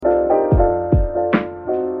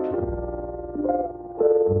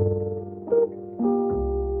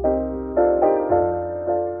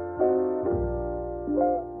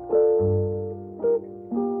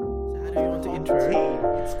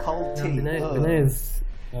Benay's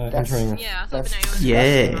entering. Yeah, I thought That's- Benay was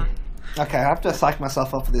Yeah. Okay, I have to psych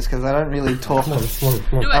myself up for this because I don't really talk. Come on, come on,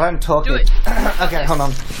 come on. Do it. I don't talk Do it. it. Okay, hold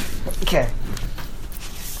on. Okay.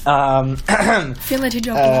 Feel it in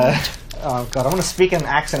your Oh god, I want to speak in an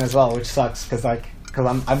accent as well, which sucks because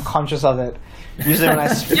I'm conscious of it.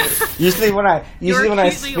 Usually when I You're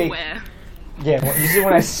acutely speak, aware. yeah, usually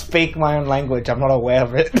when I speak my own language, I'm not aware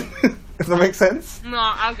of it. Does that make sense? No,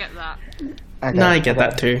 I'll get that. Okay, No, I get okay.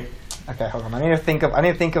 that too. Okay, hold on. I need to think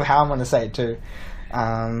of how I'm going to say it too.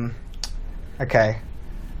 Okay.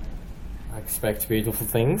 I expect beautiful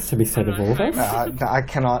things to be said of all of us. No, I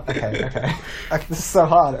cannot. Okay. Okay, this is so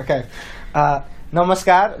hard. Okay.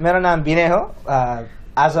 नमस्कार, मेरो नाम विनय हो.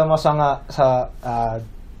 आज मसँग छ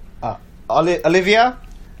Olivia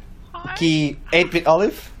Hi. की 8-bit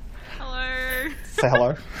Olive. Hello. Say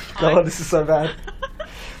hello. God, this is so bad.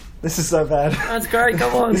 This is so bad. That's great,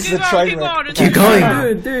 come on. This is a Keep train going, wreck. it's Keep too going.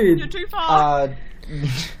 far. Dude, dude. You're too far. No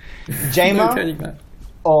Jamer turning back.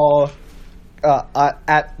 or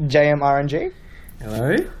at JMRNG.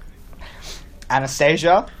 Hello?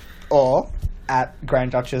 Anastasia or at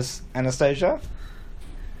Grand Duchess Anastasia.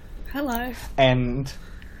 Hello. And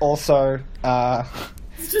also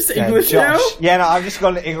It's just yeah, English Josh. now? Yeah, no, I've just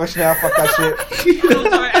gone to English now. Fuck that shit.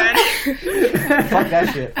 Also, Anne. Fuck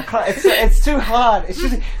that shit. It's too hard.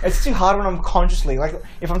 It's too hard when I'm consciously like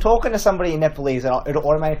if I'm talking to somebody in Nepalese, it'll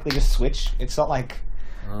automatically just switch. It's not like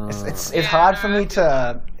it's Yeah, hard for me I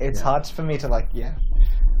to hard for me to like yeah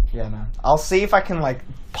no. I'll see if I can like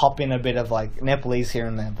pop in a bit of like Nepalese here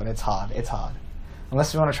and there, but it's hard. It's hard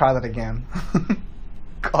unless we want to try that again.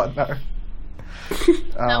 God no.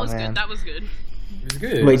 That was man. good. That was good. It was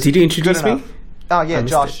good. Wait, did you Good introduce me? enough. Oh yeah, I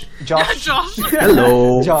missed Josh. Josh. Josh.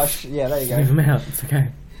 Hello. Josh. Yeah, there you Leave go. him out, it's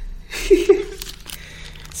okay.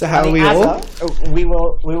 So how are we As all? we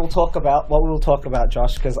will talk about what we will talk about,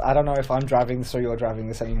 Josh, because I don't know if I'm driving this or you're driving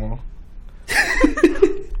this anymore. Do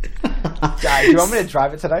you want me to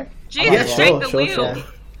drive it today? Jesus, Yeah, take sure, the sure, wheel. sure.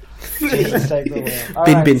 Jesus, take the wheel. All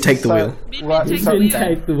Bin, bin, take the wheel. Bin, bin, what- take so- the Bin, wheel.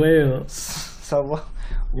 take the wheel. So what?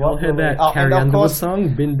 You all heard that and Carrie of Underwood course- song?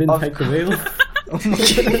 Bin, bin, of take the wheel?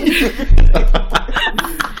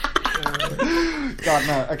 God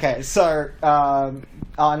no. Okay, so and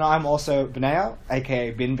I'm also Benaya,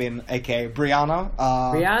 aka Bin Bin, aka Brianna.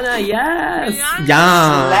 Rihanna, yes! Rihanna.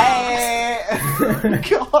 Yeah.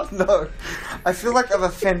 God no! I feel like I've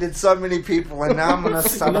offended so many people, and now I'm gonna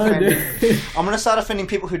start No, offending. dude. I'm gonna start offending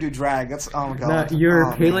people who do drag. That's oh my No, god. you're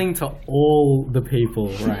Oh, appealing to all the people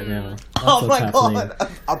right now. That's Oh what's my happening. god!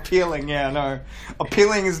 Appealing, yeah, no.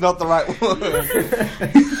 Appealing is not the right word.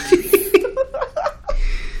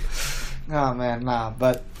 Oh man, nah,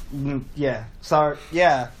 but yeah. So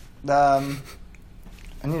yeah, I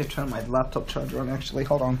need to turn my laptop charger on. Actually,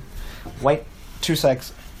 hold on. Wait, 2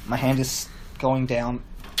 secs. My hand is going down.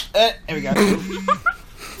 There we go.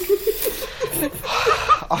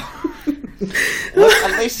 Look,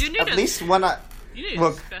 You need at to- least when I You need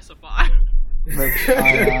Look. to specify. look,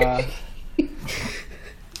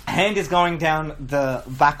 hand is going down the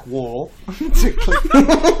back wall to click.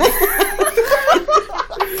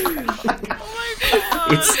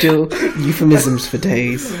 It's still euphemisms for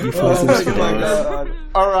days. Euphemisms for Oh my days. god.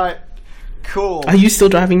 Alright. Cool. Are you still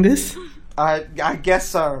driving this? I guess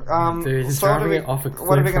so. Dude, he's so what are driving we- it off a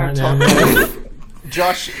what are we cliff gonna right talk now. about?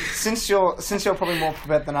 Josh, since you're probably more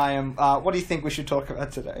prepared than I am, what do you think we should talk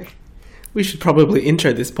about today? We should probably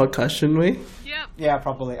intro this podcast, shouldn't we? Yep. Yeah,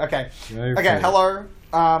 probably. Okay. Go Okay, for it. hello.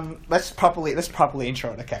 Let's properly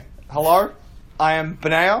intro it. Okay. Hello. I am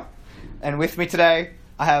Benaya, and with me today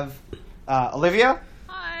I have Olivia.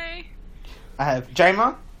 Hi. I have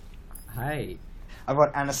Jamer. Hey. I've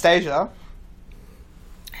got Anastasia,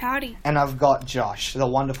 Howdy. and I've got Josh, the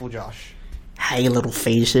wonderful Josh. Hey, little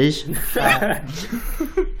faces.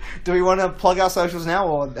 Do we want to plug our socials now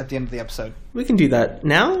or at the end of the episode? We can do that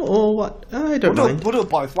now or what? I don't We'll know. do it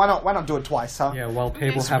both. Why not do it twice, huh? Yeah, well,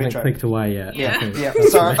 people Okay. haven't Intro. clicked away yet. Yeah. Okay. Yeah,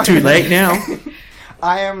 That's so- fine. Too late now.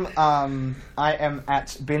 I am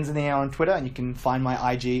at Bins in the Air on Twitter, and you can find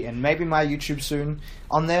my IG and maybe my YouTube soon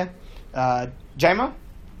on there. Jamer?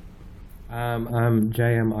 I'm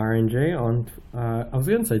JMRNG on, I was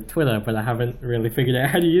going to say Twitter, but I haven't really figured out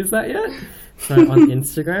how to use that yet. So on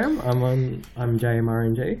Instagram, I'm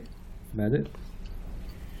JMRNG. That's about it.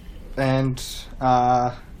 And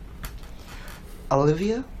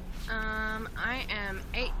Olivia? I am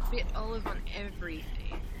 8-bit Olive on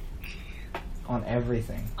everything. On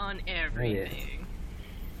everything. On everything.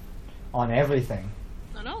 On everything.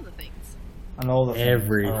 On all the things. On all the things.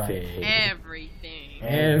 Everything. Everything.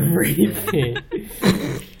 Everything.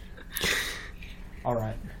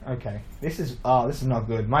 Alright. Okay. This is not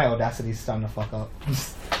good. My Audacity's starting to fuck up.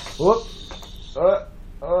 Whoop.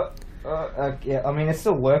 Yeah, I mean, it's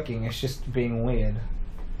still working. It's just being weird.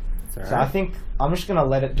 It's So I think I'm just gonna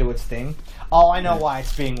let it do its thing. Oh, I know why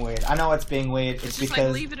it's being weird. I know it's being weird. It's It's just because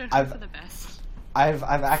like leave it and hope for the best. I've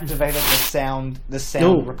activated the sound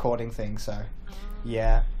No. recording thing. So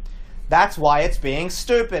yeah, that's why it's being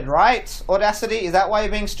stupid, right? Audacity, is that why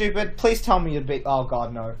you're being stupid? Please tell me you'd be. Oh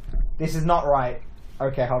God, no. This is not right.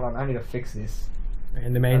 Okay, hold on. I need to fix this.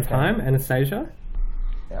 In the meantime, Anastasia.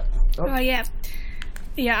 Yeah. Oh, yeah.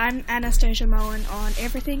 Yeah, I'm Anastasia Moen on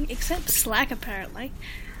everything except Slack, apparently.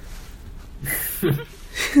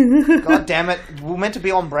 God damn it. We're meant to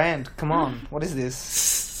be on brand. Come on. What is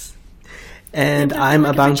this? And Don't I'm feel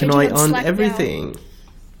a like if I change Bankanoid it on on Slack now. everything.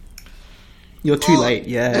 You're too late,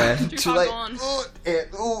 yeah. Too far late. gone.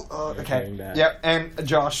 Okay. doing that. Yep. And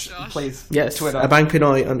Josh, Josh. please. Yes, Twitter. a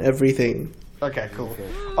Bankanoid on everything. Okay, cool.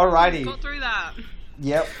 Ooh, Alrighty. Got through that.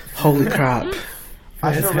 Yep. Holy crap.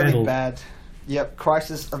 I It's feel really handled. bad. Yep.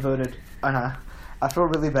 Crisis averted. I feel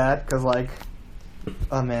really bad because, like,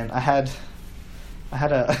 oh man, I had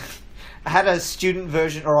a I had a student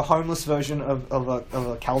version or a homeless version of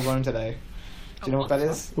a calzone today. Do you know what that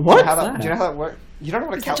is? What? Do you know how that works? You don't know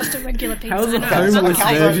what a Is that just a regular pizza? How's a know. homeless So a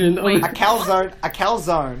calzone- version of wait, A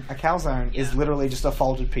calzone is Yeah. literally just a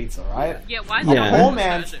folded pizza, right? Yeah, why is Yeah. it Poor not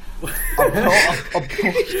man's- version?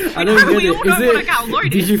 I don't We get all it. know Is what a it? calzone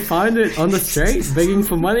Did is. you find it on the street begging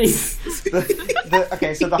for money?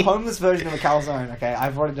 Okay, so the homeless version of a calzone. Okay,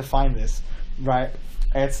 I've already defined this. Right,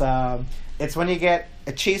 it's when you get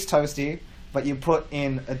a cheese toastie, but you put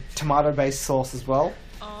in a tomato-based sauce as well,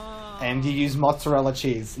 Oh. and you use mozzarella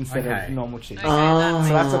cheese instead Okay. of normal cheese. Okay, Oh.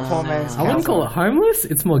 So that's a poor man's. I wouldn't call it homeless.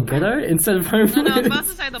 It's more ghetto instead of homeless. No, I was about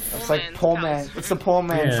to say the poor It's like man's poor calzone. man. It's a poor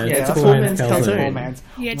man's. Yeah, it's that's a what poor it is. man's It's a calzone. poor man's.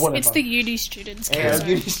 Yeah, it's Whatever. the uni students' Yeah, calzone.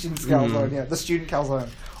 uni student's calzone. Yeah, the student calzone.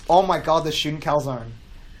 Oh my god, the student calzone.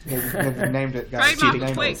 They've named it, guys. Trademark Named it,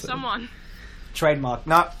 it. quick, someone. Trademark.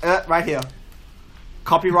 No, right here.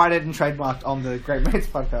 Copyrighted and trademarked on the Great Mates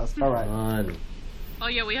podcast. All right. Fun. Oh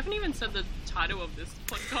yeah, we haven't even said the title of this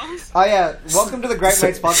podcast. Oh yeah, welcome to the Great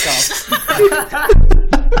Mates podcast.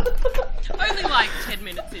 Only like 10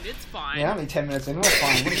 minutes in, it's fine. Yeah, only 10 minutes in. We're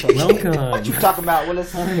fine. What are you talking about? Welcome. What you talking about,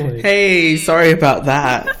 Willis? Finally. Hey, sorry about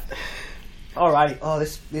that. Alrighty. Oh,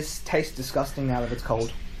 this tastes disgusting now that it's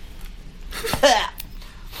cold.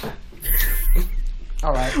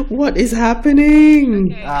 All right. What is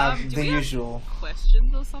happening? Okay, do The we have usual.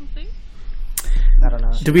 questions or something? I don't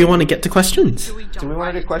know. Do we want to get to questions? Do we Do we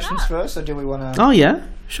want to do questions first, or do we want to? Oh yeah,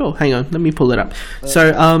 sure. Hang on, let me pull it up. So,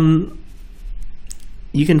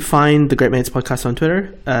 you can find the Great Mates podcast on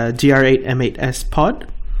Twitter, gr8m8s pod.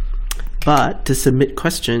 But to submit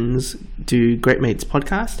questions, do Great Mates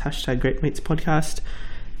podcast #Great Mates podcast,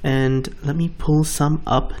 and let me pull some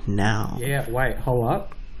up now. Yeah, wait, hold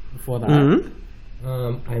up. Before that, Mhm.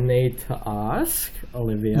 I need to ask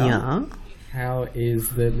Olivia, Yeah. how is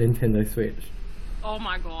the Nintendo Switch? Oh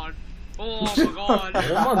my god. Oh my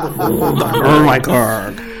god. Oh my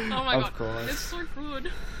god. Oh my Of god. course. It's so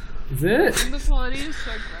good. Is it? The quality is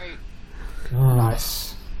so great. Oh,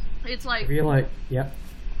 Nice. It's like, I feel like, yep.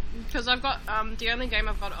 because I've got, the only game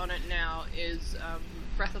I've got on it now is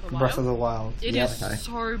Breath of the Wild. Breath of the Wild. It Yep. is Okay.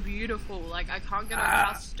 so beautiful. Like, I can't get over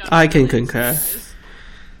how stunning I can it is. concur.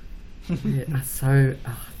 Yeah, so,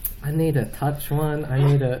 I need a touch one. I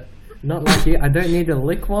need a, not like you, I don't need a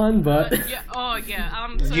lick one, but Yeah, oh yeah.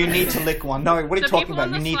 So You need to lick one. No, what are you the talking people about?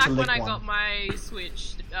 on the You need Slack to lick when I one. got my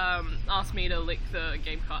Switch asked me to lick the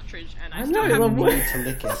game cartridge, and I I still know, have well, You what? need to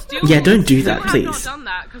lick it. still, Yeah, don't do still that, have please. not done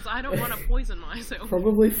that because I don't want to poison myself.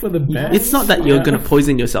 probably for the best. It's not that you're Yeah. gonna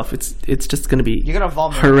poison yourself. It's just gonna be. You're gonna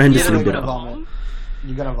vomit. Horrendously You're good. gonna vomit.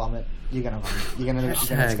 You're gonna vomit. You're gonna vomit. It's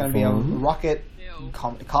Hashtag gonna be a vom. rocket. Ew.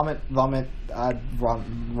 Comet, vomit, vomit. I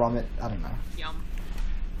don't know. Yum.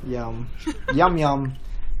 Yum, yum, yum.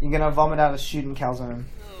 You're gonna vomit out a student calzone.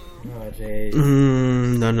 Oh, jeez.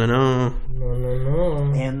 No. No, no, no.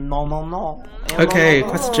 And no. And Okay, no.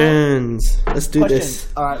 questions. Let's do Question. this.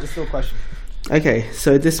 All right, let's do a question. Okay,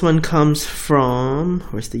 so this one comes from,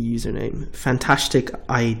 where's the username? Fantastic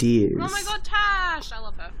Ideas. Oh my god, Tash! I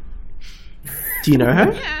love her. Do you know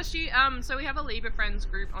her? Yeah, she so we have a Libra Friends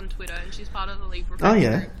group on Twitter, and she's part of the Libra Oh Friends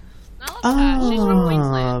yeah. group. I love Tash. She's from Oh,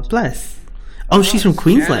 Queensland. bless. Oh, she's from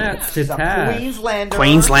Queensland. Shoutouts to She's a Tash. Queenslander.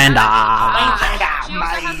 Queenslander. She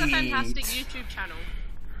also has a mate. fantastic YouTube channel.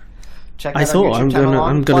 Check I out her saw. YouTube I'm channel gonna- on.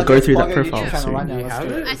 I'm gonna Plug go it- through that plug her profile YouTube channel soon. right now. You Let's have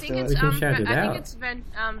do it? it. I Let's think do it. it's We can shout it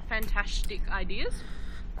out. fantastic ideas.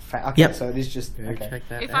 Okay, Yep. so it is just Go okay. check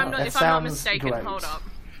that If out. I'm not That if I'm not sounds mistaken, great. hold up.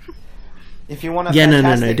 If you want a Yeah, no,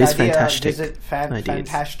 fantastic it is idea, fantastic visit ideas.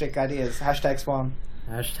 fantastic ideas. Hashtag spawn.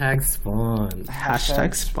 Hashtag spawn.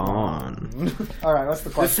 Hashtag spawn. All right, what's the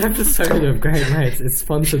This question? episode of Great Mates is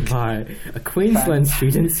sponsored by a Queensland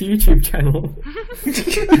student's YouTube channel.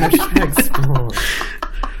 Hashtag spawn.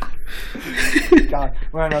 God,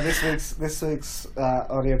 well, no, this week's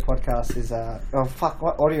audio podcast is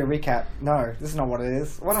what audio recap? No, this is not what it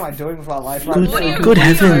is. What am I doing with my life right now? Audio Good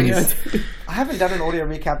videos. heavens. I haven't done an audio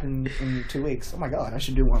recap in 2 weeks. Oh my god, I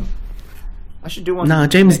should do one. Nah,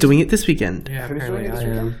 James is doing it this weekend. Yeah, Who's doing apparently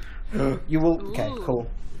it I this am. You will. Okay, Ooh. cool.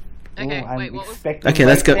 Okay, Ooh, I'm wait, what was- expecting Okay,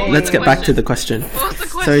 let's great get back to things. the question. What was the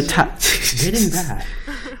So, question? Getting back.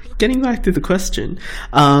 getting back to the question.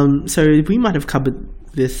 So we might have covered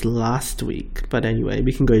this last week, but anyway,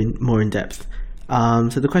 we can go more in depth. So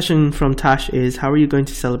the question from Tash is, how are you going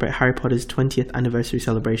to celebrate Harry Potter's 20th anniversary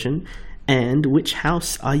celebration, and which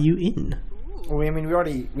house are you in? Well, I mean, we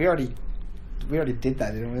already did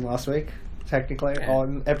that, didn't we, last week? Technically,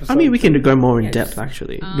 on episode. I mean, we can go more in Yes. depth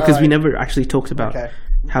actually, because we Alright. never actually talked about Okay.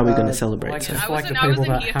 how we're going to Uh, celebrate. like so. just I like the wasn't people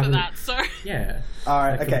that here for haven't. that, so. Yeah. All right.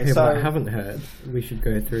 Like for the Okay. people So, that haven't heard, we should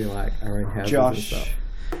go through like our own houses and Josh, stuff.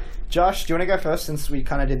 Josh, do you want to go first since we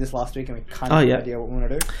kind of did this last week and we kind Oh, of have yeah. an idea what we want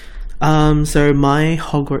to do? So my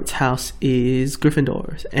Hogwarts house is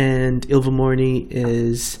Gryffindor, and Ilvermorny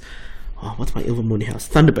is what's my Ilvermorny house?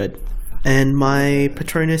 Thunderbird, and my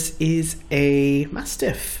Patronus is a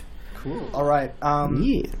Mastiff. Cool. All right.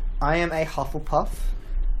 Yeah. I am a Hufflepuff,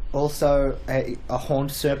 also a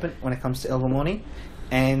horned serpent when it comes to Ilvermorny,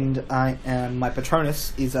 and my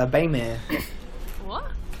Patronus is a Baymare, What?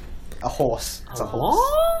 a horse. It's a horse.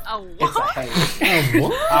 A It's a what? hay.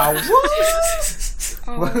 What?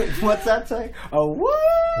 A what? What's that say? A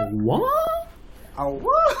what? What? A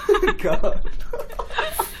what? God.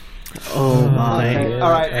 Oh my. Okay. yeah.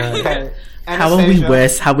 All right. Okay. How are we Anastasia.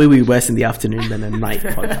 worse? How are we worse in the afternoon than a night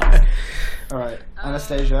podcast? All right,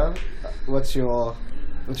 Anastasia, what's your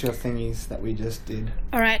thingies that we just did?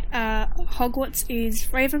 Alright, Hogwarts is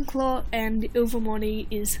Ravenclaw and Ilvermorny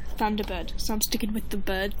is Thunderbird, so I'm sticking with the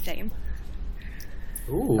bird theme.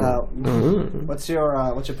 Ooh. What's your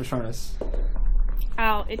Patronus?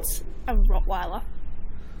 Oh, it's a Rottweiler.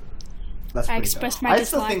 That's I pretty expressed dope. my I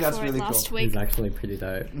still think dislike that's for it really last cool. week. He's actually pretty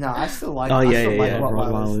dope. No, I still like. Oh, I yeah, still yeah, like yeah.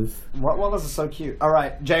 Rottweilers. Rottweilers. Rottweilers are so cute. All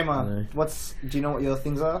right, I Jama, know. do you know what your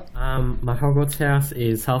things are? My Hogwarts house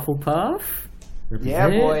is Hufflepuff. Yeah,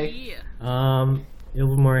 Represent. boy. Yeah.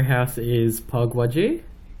 Ilvermorny house is Pogwudgie.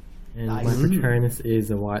 And Nice. my Patronus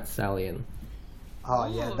is a White Stallion. Oh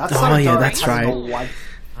yeah, Ooh. that's Oh, so yeah, dope. that's Having a right. white-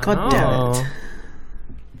 God damn it.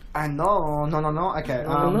 I know. No. Okay.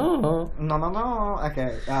 No.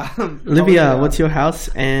 Okay. Olivia, what's your house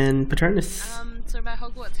and Patronus? So my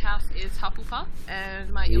Hogwarts house is Hufflepuff,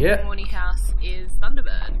 and my Yeah. Ilvermorny house is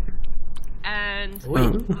Thunderbird. And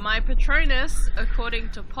my Patronus, according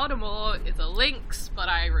to Pottermore, is a Lynx, but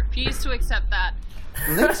I refuse to accept that.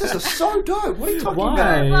 Lynxes are so dope. What are you talking Why?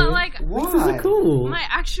 about? But like, This Why? is cool. my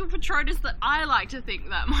actual Patronus that I like to think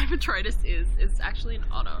that my Patronus is actually an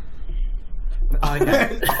otter.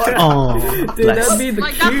 Okay. Oh, Dude, bless. that'd be the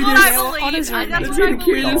Like that's cutest. what I Otters believe. are And that's amazing. what I That'd be the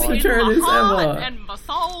believe cutest in Patronus my heart ever. and my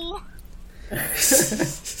soul.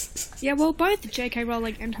 Yeah, well, both J.K.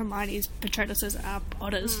 Rowling and Hermione's Patronuses are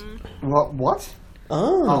otters. What?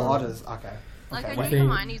 Oh. Oh, otters. Okay. Like Okay, I wait. knew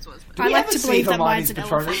Hermione's was. Do I we like ever to see believe that Hermione's mine's an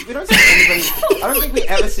Patronus? elephant. We don't see anybody. I don't think we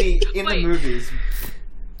ever see in the Wait. movies.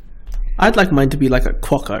 I'd like mine to be like a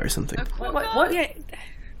quokka or something. A quokka? What? Yeah,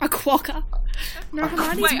 a quokka. No,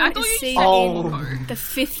 Hermione's Wait, I one thought is you seen said Oh. in the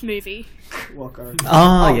 5th movie. Walker.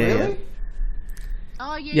 Oh, yeah, really? yeah.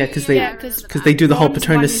 Oh yeah, Yeah, because they Yeah, 'cause- because they do the whole Ron's one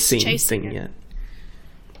Patronus is scene chasing thing. it. Yeah.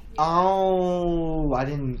 Oh, I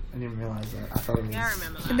didn't realize that. I thought it was. Yeah, I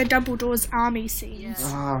remember In that. the Dumbledore's army scenes.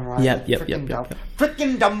 Yeah. Oh, right. Yep.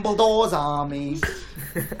 Frickin' Dumbledore's army.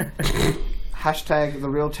 Hashtag the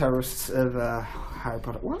real terrorists of Harry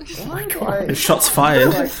Potter. What? Why do I Shots I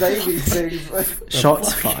fired. like say these things?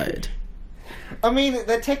 Shots fired. I mean,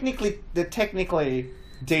 they're technically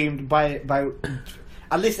deemed by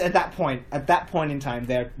at least at that point in time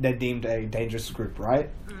they're deemed a dangerous group, right?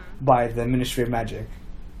 By the Ministry of Magic.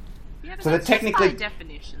 Yeah, but So they're that's just technically- by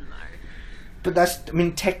definition, though. But that's, I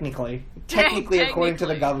mean, technically, according to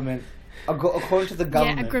the technically. government, according to the Yeah,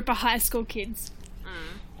 government. a group of high school kids.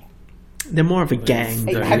 They're more of a gang.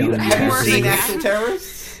 Hey, though. have you More of a seen gang? actual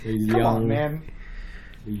terrorists? The Come on, young- man.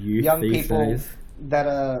 The youth Young these people days. that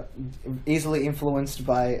are easily influenced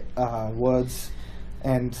by words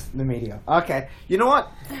and the media. Okay, you know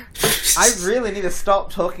what? I really need to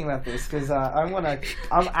stop talking about this because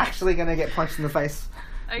I'm actually gonna get punched in the face.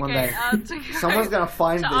 One Okay, day. Someone's gonna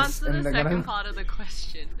find to this answer and the they're second gonna. part of the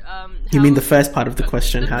question. You mean the how- first part of the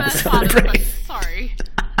question, how to first part of the celebrate? question, sorry.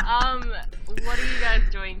 What are you guys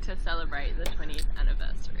doing to celebrate the 20th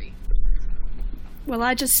anniversary? Well,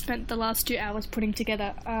 I just spent the last 2 hours putting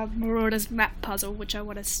together Marauder's map puzzle, which I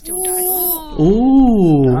want to still die for.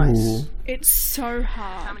 Ooh. Nice. It's so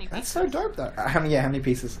hard. How many That's pieces? so dope, though. How many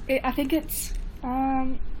pieces? I think it's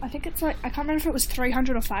like, I can't remember if it was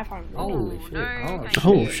 300 or 500. Holy Oh, shit. no, Oh, thank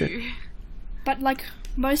oh, you. shit. But like,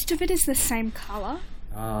 most of it is the same color.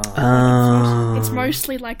 Ah. It's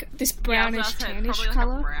mostly like this brownish, yeah, tannish probably like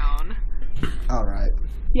color. a brown. Alright.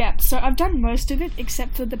 Yeah, so I've done most of it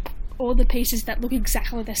except for all the pieces that look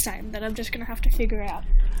exactly the same that I'm just gonna have to figure out.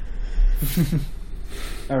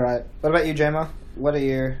 Alright. What about you, Jema? What are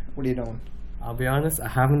you doing? I'll be honest, I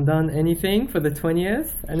haven't done anything for the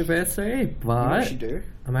 20th anniversary, What but should you do?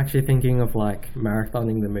 I'm actually thinking of like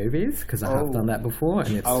marathoning the movies because I Oh. have done that before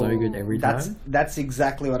and it's so good every time. That's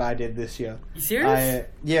exactly what I did this year. You serious?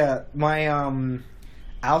 My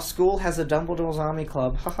our school has a Dumbledore's Army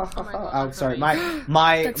Club. my God, Oh, that's sorry, amazing.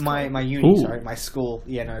 my That's uni. Ooh. Sorry, my school.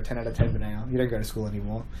 Yeah, no, 10 out of 10 now. You don't go to school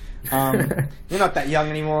anymore. You're not that young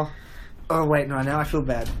anymore. Oh wait, no, now I feel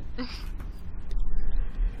bad.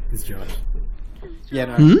 It's Josh. Yeah,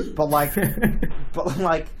 no, Hmm? but like,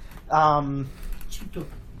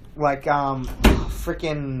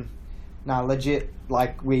 freaking, nah, legit.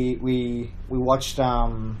 Like we watched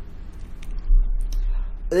I'm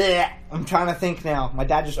trying to think now. My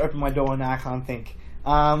dad just opened my door and now I can't think.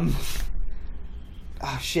 Oh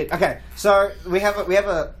shit. Okay, so we have a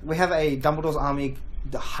Dumbledore's Army,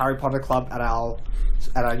 the Harry Potter club at our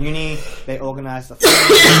uni. They organised a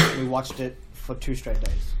film. We watched it for 2 straight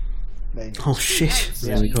days. There you go. Oh shit.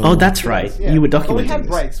 Really cool. Oh, that's right. Yeah. You were But we documenting had this.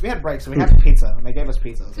 breaks. We had breaks. So we had pizza, and they gave us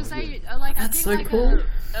pizza. So it Because was good. I That's think so cool.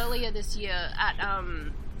 Earlier this year at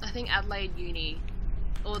I think Adelaide Uni,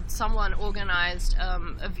 or someone organised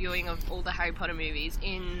a viewing of all the Harry Potter movies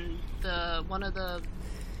in one of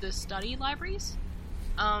the study libraries.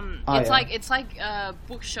 It's like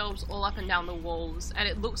bookshelves all up and down the walls, and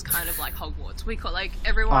it looks kind of like Hogwarts. We call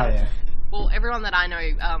everyone. Oh yeah. Well, everyone that I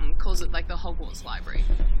know calls it like the Hogwarts Library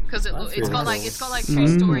because That's it's got really like cool.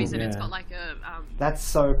 2 stories and it's Yeah. got like a That's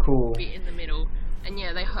so cool. bit in the middle. And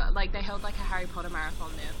yeah, they held like a Harry Potter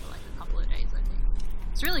marathon there for like a couple of days. I think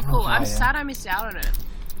it's really cool. I'm yeah. sad I missed out on it,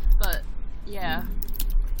 but yeah.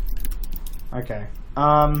 Okay.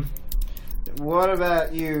 What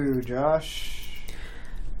about you, Josh?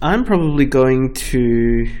 I'm probably going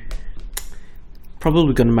to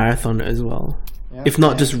marathon it as well. Yeah? If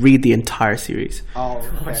not, Yeah. just read the entire series. Oh,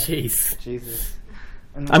 Oh, okay. jeez. Jesus.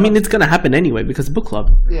 And I mean, it's gonna happen anyway because book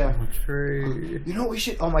club. yeah. True. You know what we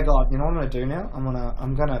should? Oh my god! You know what I'm gonna do now?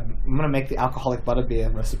 I'm gonna make the alcoholic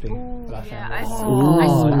butterbeer recipe Ooh, that I yeah, found. I saw, Oh, I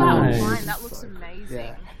saw that nice. online. That looks amazing.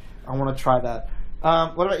 Yeah. I want to try that.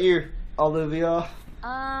 What about you, Olivia?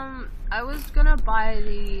 I was gonna buy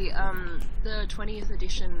the 20th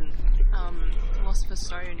edition, Philosopher's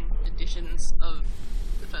Stone editions of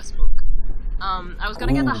the first book. I was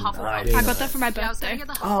gonna get the Hufflepuff. nice. I got that for my Yeah, I was gonna birthday. get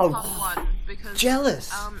the Oh, Hufflepuff one because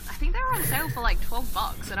jealous. I think they were on sale for like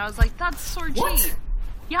 $12, and I was like, "That's so cheap."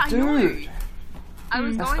 Yeah, I Dude. know. I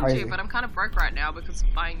was That's going crazy. to, but I'm kind of broke right now because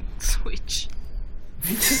of buying Switch.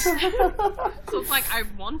 So it's like I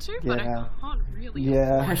want to, but Yeah. I can't really.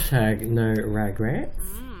 Yeah. Hashtag no regrets.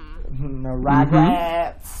 No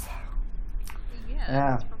regrets. Yeah. Yeah.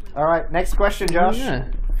 that's probably- All right. Next question, Josh. Yeah.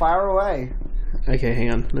 Fire away. Okay, hang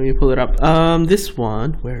on. Let me pull it up. This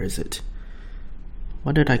one. Where is it?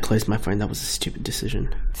 Why did I close my phone? That was a stupid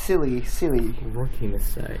decision. Silly. Rookie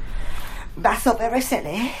mistake. That's not very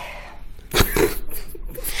silly.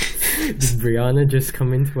 Did Brianna just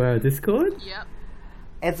come into our Discord? Yep.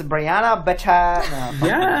 It's Brianna, bitcha. No.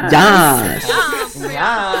 Yeah. Yes. Yes,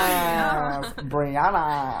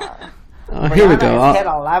 Brianna. Oh, here we Brianna go. is here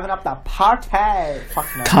to liven up the party. Fuck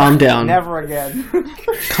no. Calm down. Never again.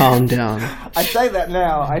 Calm down. I say that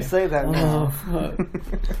now. Oh, now. fuck.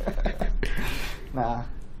 Nah.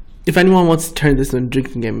 If anyone wants to turn this into a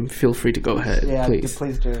drinking game, feel free to go ahead, Yeah, please.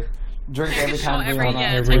 please do. Drink Take every a shot time every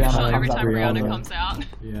Brianna. take a Brianna shot every comes time out. Brianna Brianna. comes out.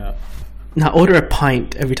 Yeah. Now order a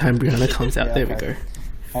pint every time Brianna comes out. Yeah, There we okay.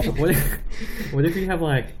 go. What if you have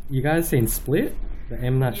like you guys seen Split? The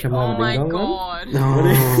M Night Oh Shyamalan my Bing Bong one? god.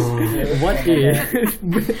 No. What if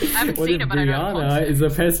haven't what seen if it, but I know the Brianna concept. is a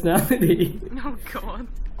personality? Oh god.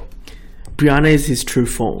 Brianna is his true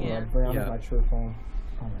form. Yeah. Brianna's Yeah. my true form.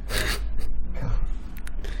 Oh my god.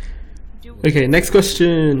 Do it. Okay, next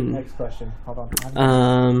question. Next question. Hold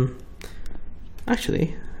on.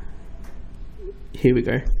 Actually, here we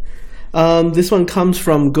go. This one comes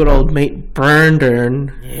from good old mate Brandon.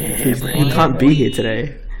 He can't be here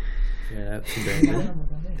today. Yeah, that's Brandon.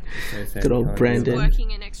 So sad Good old he can't. Brandon.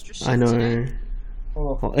 Working an extra shift I know. today.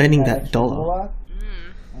 Well, earning that extra dollar.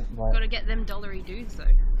 Right. Gotta get them dollary dues though.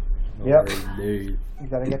 Yep. Dude. You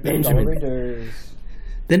gotta get the Benjamin. dollar dues.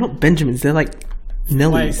 They're not Benjamins. They're like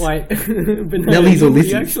Nellies. Wait. But no, Nellies or you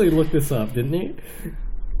Lizzie's? actually looked this up, didn't you?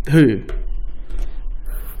 Who?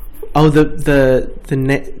 Oh,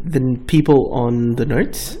 the people on the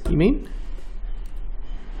notes. You mean?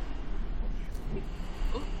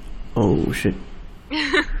 Oh shit.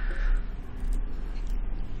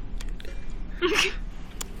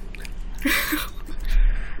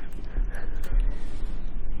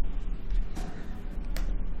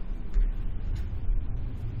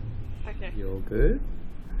 Okay. You're good.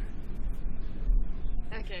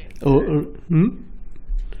 Okay. Hmm?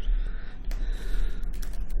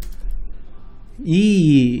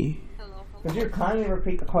 Yee. Hello. Could you kindly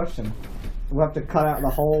repeat the question? We'll have to cut out the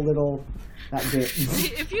whole little that bit.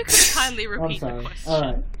 If you could kindly I'm repeat the sorry. question. All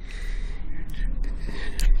right.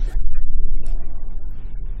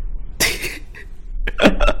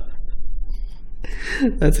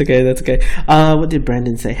 That's okay. That's okay. What did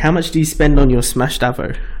Brandon say? How much do you spend on your smashed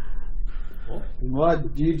avo?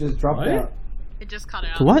 What? You just dropped What? out. It just cut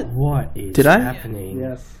out. What? What is Did I? happening?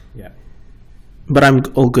 Yes. Yeah. But I'm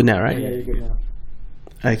all good now, right? Yeah, you're good now.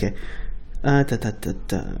 Okay.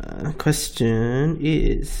 Question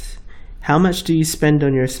is, how much do you spend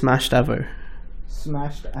on your smashed avo?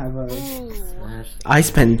 Smashed Avo. Ooh. I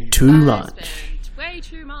spend too I much. spent way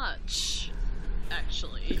too much.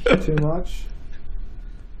 Actually. Too much?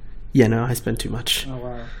 Yeah, no, I spend too much. Oh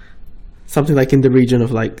wow. Something like in the region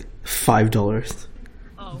of like $5,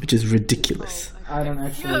 Oh. which is ridiculous. I don't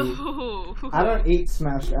actually. No. I don't eat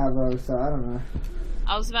smashed Avo, so I don't know.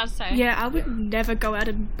 I was about to say. Yeah, I would never go out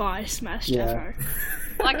and buy smashed Yeah.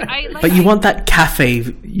 Evo. But you want that cafe?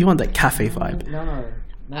 You want that cafe vibe? No.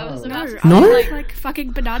 I was No. about No, to No? I say, like,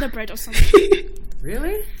 fucking banana bread or something.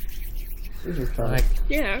 Really? You just try. Like,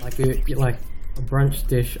 Yeah. like a brunch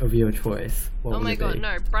dish of your choice. What Oh would my it god, be?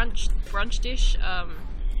 no, brunch dish.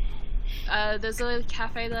 There's a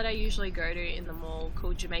cafe that I usually go to in the mall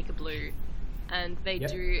called Jamaica Blue, and they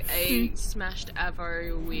Yep. do a smashed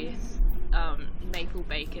avo with maple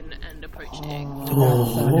bacon and a poached egg. Oh,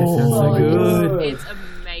 that sounds so Oh, good. It's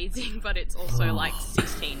amazing, but it's also like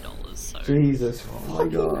 $16. So. Jesus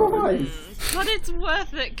fucking Christ. But it's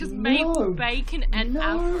worth it because No. maple bacon and No.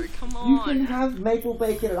 avo. Come on. You can have maple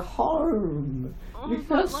bacon at home. Oh, You can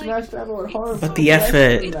but, have like, smashed Avo at home. But the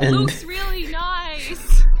effort it and looks really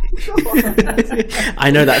nice.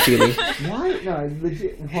 I know that feeling. Why? No,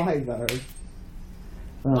 legit. Why though?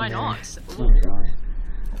 Oh, Why man. not? Oh god.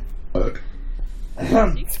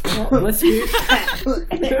 Bless you. See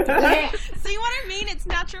what I mean? It's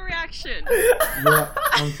natural reaction. Yeah,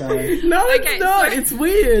 I'm sorry. No, it's Okay, not. so- It's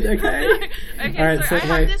weird. Okay. Okay, Alright, so so I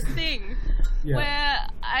wait. have this thing Yeah. where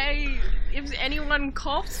if anyone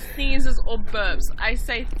coughs, sneezes, or burps, I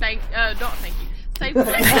say not thank you. Say bless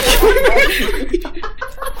you.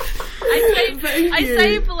 I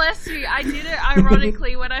say bless you. I did it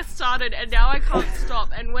ironically when I started, and now I can't stop.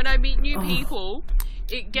 And when I meet new people,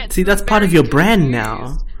 it gets. See, that's part of very your brand confused.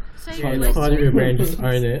 now. Say Yeah, bless it's part of you. your brand. Just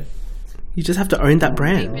own it. You just have to own that Hey,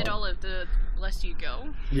 brand. Mid Olive, the bless you girl.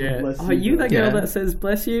 Yeah. Bless Oh, you, you that girl Yeah. that says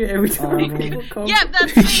 "bless you" every time people come. Yeah,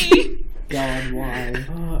 that's me. God, why?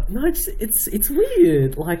 No, it's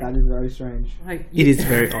weird. Like That is very strange. It is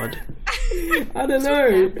very odd. I don't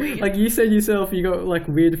know. Like you said yourself, you got like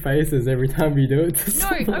weird faces every time you do it to No,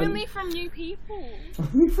 someone. only from new people.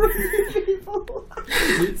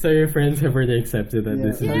 So your friends have already accepted that Yeah.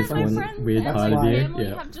 this is Yeah, just my one friends weird and part of my you. family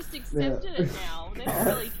Yeah. have just accepted Yeah. it now. They don't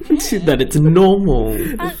really care. That it's normal.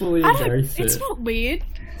 Just fully embrace It's it. not weird.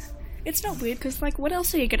 It's not weird because, like, what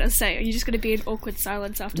else are you gonna say? Are you just gonna be in awkward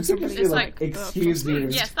silence after You could somebody? just be It's like, like, excuse you.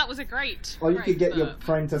 Yes, that was a great. Or you great could get your burp.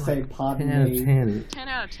 friend to say, pardon 10 out of me, 10. 10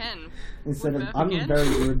 out of 10. instead of, Burp I'm a again? very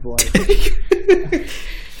rude boy.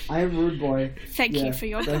 I am rude boy. Thank Yeah, you for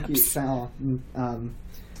your thank you. burps.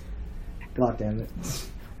 God damn it.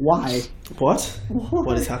 Why? What?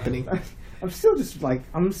 What is happening? I'm still just like,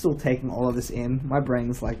 I'm still taking all of this in. My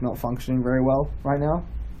brain's like not functioning very well right now.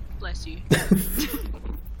 Bless you.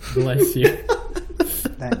 Bless you.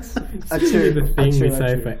 Thanks. It's really the thing we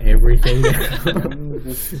say for everything.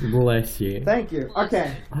 Bless you. Thank you.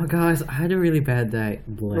 Okay. Oh, guys, I had a really bad day.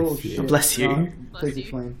 Bless Oh, you. shit. Bless you. Please Bless you.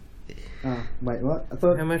 explain. Oh, wait, what? I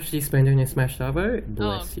thought How much do you spend on your Smash Turbo?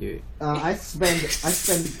 Bless you. I spend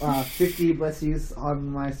 50 bless yous on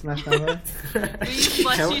my Smash Turbo. These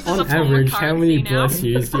bless yous is a On form of average, how many currency now. bless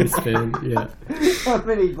yous do you spend? Yeah. How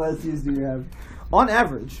many bless yous do you have? On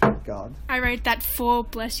average, God. I rate that 4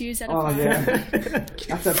 bless yous out of Oh 5. yeah,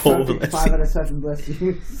 that's a Four perfect bless 5 out of 7 bless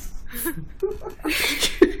yous.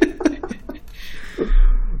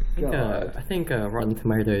 I think Rotten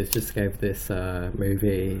Tomatoes just gave this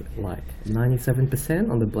movie like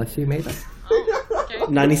 97% on the bless you meter. Oh, okay.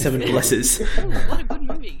 97 blesses. What a good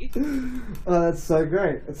movie. Oh, that's so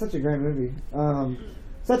great. It's such a great movie.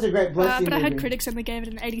 Such a great bless you But I movie. heard critics only gave it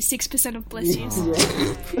an 86% of bless yous. Yeah.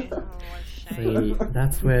 Okay. Oh, shame.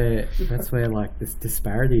 See, that's where like this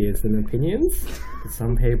disparity is in opinions.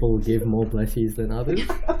 Some people give more bless yous than others.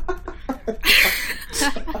 God.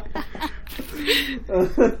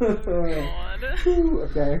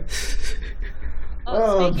 Okay.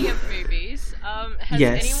 Oh, speaking of movies, has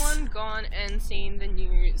Yes. anyone gone and seen the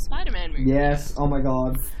new Spider-Man movie? Yes. Oh my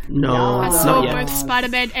God. No, I Yeah. saw not yet. both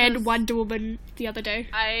Spider-Man and Wonder Woman the other day.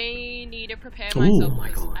 I need to prepare Ooh, myself. oh my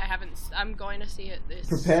because God. I haven't. I'm going to see it this.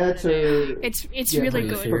 Prepare Saturday. to. It's Yeah, really pretty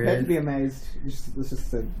good. serious. Prepare to be amazed. Let's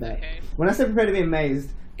just say that. Okay. When I say prepare to be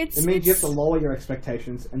amazed, It's it means you have to it's- lower your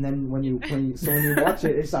expectations, and then when you watch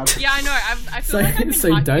it, it's like Yeah, I know. I feel So, like I've been so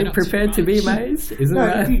hyping it don't up prepare too to be much. amazed, isn't no.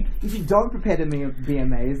 that? If you don't prepare to be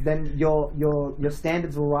amazed, then your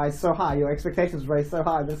standards will rise so high, your expectations will rise so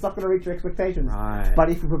high that it's not going to reach your expectations. Right. But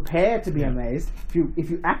if you prepare to be amazed, if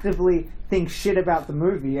you actively think shit about the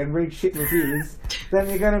movie and read shit reviews, then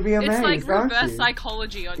you're going to be amazed. It's like aren't reverse you?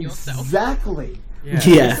 psychology on yourself. Exactly. Yeah. This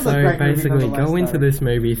is a So great movie basically, nonetheless, go into though. this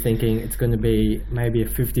movie thinking it's going to be maybe a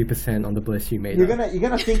 50% on the bless you meter. You're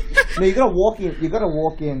gonna think. No, you're gonna walk in.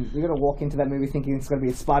 You're gonna walk into that movie thinking it's gonna be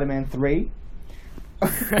a Spider-Man 3.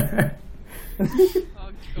 Oh,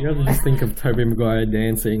 You gotta God. just think of Tobey Maguire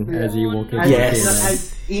dancing as you walk into Yes. the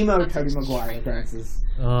As emo Tobey Maguire dances.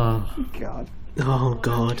 theater. Oh, God. Oh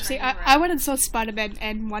god. See, I went and saw Spider-Man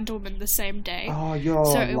and Wonder Woman the same day. Oh, you're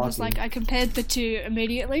So lucky. it was like I compared the two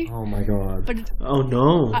immediately, oh my god. but Oh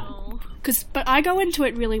no. Oh. but I go into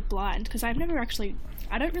it really blind because I don't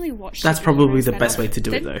really watch. That's superheroes probably the that best way to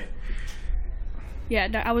do it often. though. Yeah,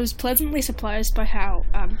 no, I was pleasantly surprised by how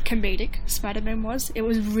comedic Spider-Man was. It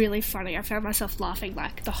was really funny. I found myself laughing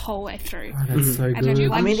like the whole way through. Oh, that's so And good. then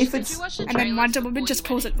you I mean, if Did it's you watch the And then trailers Wonder before Woman you just went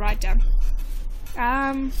pulls in? it right down.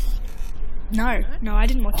 No, I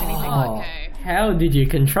didn't watch anything. Oh, Okay. how did you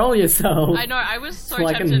control yourself? I know, I was so It's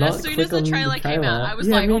like a tempted. not As soon click as the on the trailer came out, trailer. I was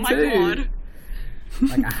Yeah, like, me oh my too. god.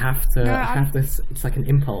 Like I have to. No, I have this. It's like an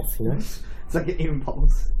impulse, you know. it's like an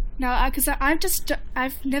impulse. No, because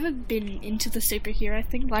I've never been into the superhero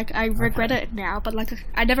thing. Like, I regret it now, but like,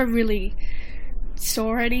 I never really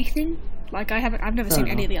saw anything. Like, I've never seen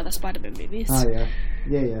any of the other Spider-Man movies. Oh yeah,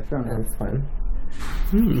 yeah. Fair enough. That's fine.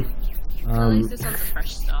 Hmm. At least this one's a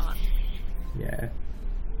fresh start. Yeah.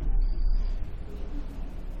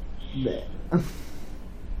 There.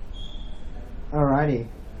 Alrighty.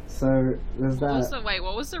 So there's that. Also, wait,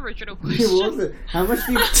 what was the original What question? was it? How much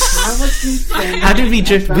do you spend? How did we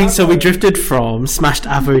drift? So we Avo? drifted from Smashed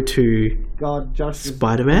Avo to God, Josh. Just,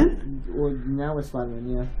 Spider-Man. Or now we're Spider-Man.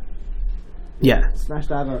 Yeah. Yeah. Smashed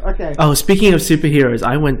Avo. Okay. Oh, speaking of superheroes,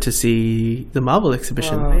 I went to see the Marvel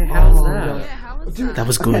exhibition. how's oh, that? God. Yeah, how was Dude, that? That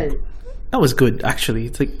was good. Okay. That was good, actually.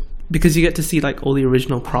 It's like because you get to see like all the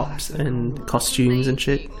original props and costumes and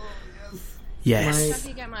shit. I Yes, have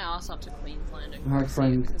to get my ass up to Queensland and My go see it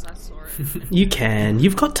friend- because I saw it. you can.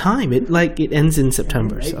 You've got time. It ends in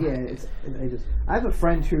September. So Yeah, it's ages. I have a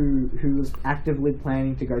friend who was actively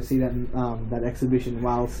planning to go see that exhibition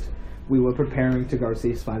whilst we were preparing to go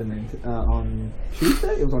see Spider-Man on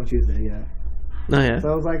Tuesday. It was on Tuesday, yeah. oh yeah.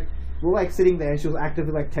 So I was like, we're like sitting there, and she was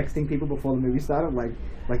actively like texting people before the movie started, like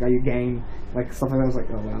are you game, like stuff like that. I was like,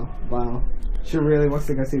 oh wow. She really wants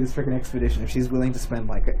to go see this freaking expedition. If she's willing to spend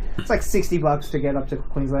it's like $60 to get up to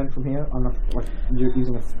Queensland from here on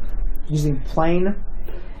using a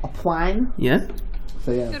plane. Yeah.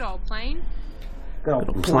 So yeah, Good old plane. good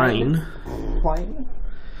old Plane. Plane.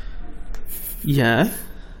 Yeah.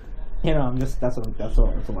 You know, that's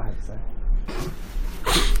all I have to say.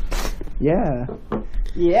 Yeah.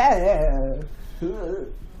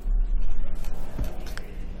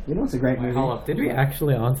 You know, it's a great movie. Hold up. Did we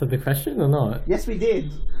actually answer the question or not? Yes, we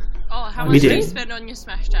did. Oh, how We much did you did. spend on your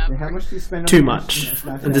Smash Tab? How much do you spend on Too your much.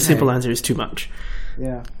 Smash And the Tab? simple answer is too much.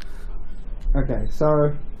 Yeah. Okay,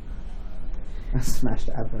 so Smash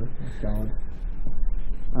Tab. Oh God.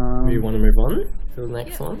 Do you want to move on to the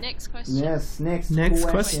next Yeah, one? next question. Yes. Next Next Do you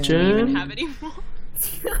question. even have any more?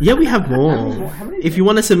 Yeah, we have more. How many- If you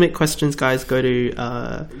want to submit questions, guys, go to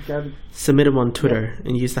Go to submit them on Twitter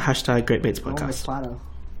and use the hashtag Great Mates go on the Podcast. platter.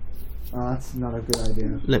 Oh, that's not a good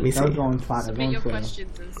idea. Let me see. Don't go on platter. Go Submit on your Twitter.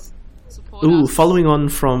 questions and support Ooh, us. following on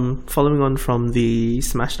from the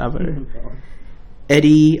Smash Dabo, Oh,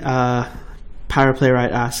 Eddie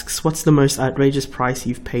Paraplaywright asks, "What's the most outrageous price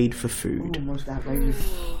you've paid for food?" most outrageous.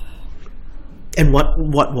 Ooh. And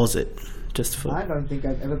what was it? Just I for don't think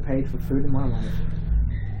I've ever paid for food in my life.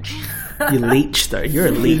 you leech though. You're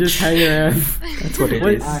a You just leech. hang around. That's what it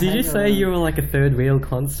What, is. I did you hang say around. you were like a third wheel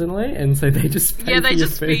constantly, and so they just pay Yeah, for they your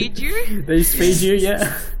just food? feed you. They just feed you,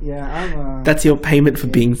 yeah. Yeah, I'm. That's your payment for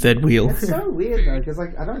being third wheel. It's so weird though, because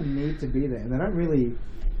like I don't need to be there, and I don't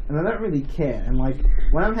really care. And like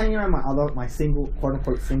when I'm hanging around my single, quote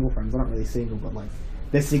unquote single friends, I'm not really single, but like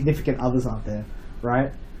their significant others aren't there,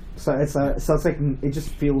 right? So it's like it just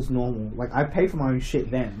feels normal. Like I pay for my own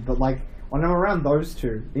shit then, but like when I'm around those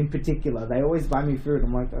two in particular, they always buy me food.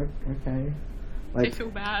 I'm like, okay, I like feel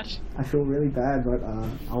bad. I feel really bad, but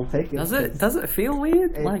I'll take it. Does it feel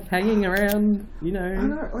weird? It- Like hanging around, you I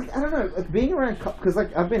know? don't know, like being around, because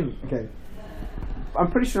like I've been, okay,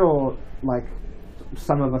 I'm pretty sure like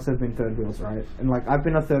some of us have been third wheels, right? And like I've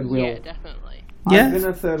been a third wheel. Yeah, definitely. Yeah. I've been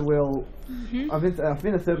a third wheel. I've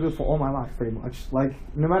been a third wheel for all my life, pretty much. Like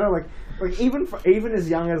no matter like even as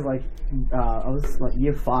young as like I was like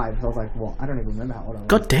year 5. I was like, well, I don't even remember how old I was.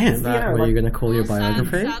 God damn. Is that Yeah, what like- you're gonna call your Sad-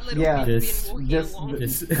 biography? sad little Yeah. Bin Just- walking just- along.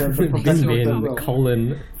 Just The bin professional third bin wheel.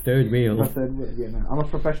 colon third I'm wheel. a third wheel. Yeah, no, I'm a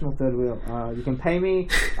professional third wheel. You can pay me.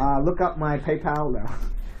 Look up my PayPal now.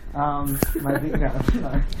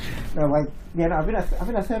 No, like yeah, no, I've been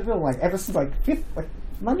a third wheel like ever since like 5th, like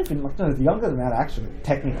not even like no, younger than that actually,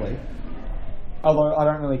 technically. Although I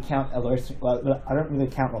don't really count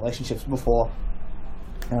relationships before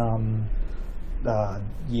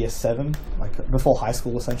year 7, like before high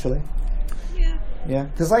school essentially. Yeah. Yeah,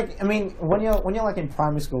 because like I mean, when you're like in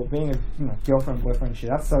primary school, being a girlfriend boyfriend shit,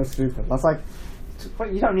 that's so stupid. That's like,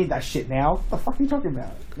 but you don't need that shit now. What the fuck are you talking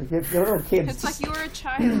about? Like you're little kids. It's like you were a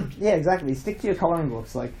child. Yeah, exactly. Stick to your coloring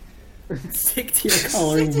books. Like, Stick to your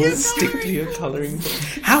coloring to your book. Stick to your colouring book.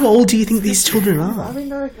 How old do you think these children I are? mean,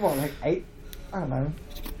 they're like, what, like 8? I don't know.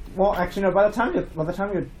 Well, actually, no. By the time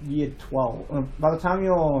you're year 12, by the time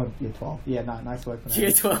you're year 12, yeah, no, nice work.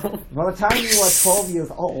 Year 12. By the time you are 12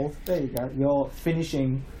 years old, there you go. You're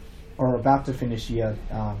finishing, or about to finish year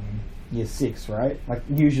 6, right? Like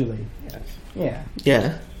usually. Yeah.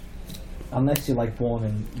 Yeah. Unless you're like born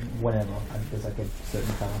in whatever, there's like a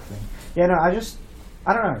certain kind of thing. Yeah, no,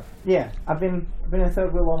 I don't know. Yeah, I've been a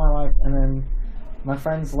third wheel all my life, and then my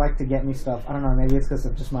friends like to get me stuff. I don't know. Maybe it's because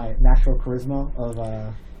of just my natural charisma of.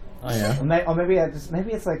 Oh yeah. Or maybe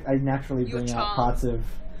maybe it's like I naturally Your bring out charm. parts of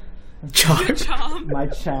Charm. Charm. my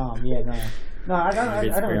charm. Yeah, no, I don't. Maybe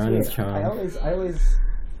it's I don't Brianna's see it. charm. I always,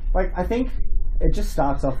 like I think it just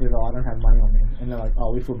starts off with, oh, I don't have money on me, and they're like,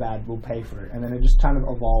 oh, we feel bad, we'll pay for it, and then it just kind of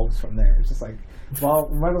evolves from there. It's just like, well,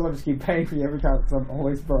 might as well just keep paying for you every time because I'm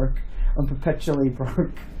always broke. I'm perpetually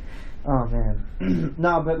broke. Oh man,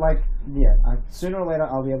 no, but like, yeah, sooner or later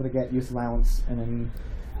I'll be able to get youth allowance and then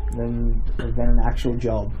an actual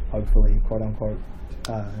job, hopefully, quote unquote.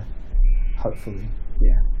 Hopefully,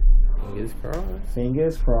 yeah. Fingers crossed.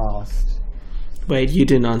 Fingers crossed. Wait, you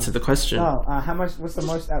didn't answer the question. Oh, how much? What's the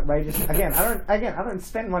most outrageous? Again, I don't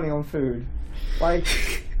spend money on food. Like,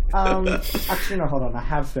 actually, no, hold on. I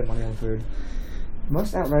have spent money on food.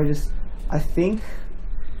 Most outrageous. I think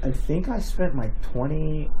I spent like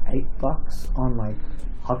 $28 on like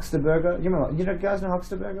Huckster Burger. You guys know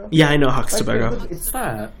Huckster Burger? Yeah, I know Huckster Burger. It's What's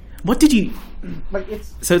that? What did you... like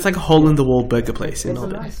it's So it's like a hole-in-the-wall burger place in it's a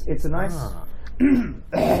Melbourne. nice. It's a nice.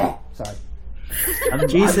 Ah. Sorry.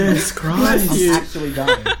 Jesus I'm Christ. actually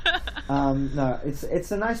dying. No,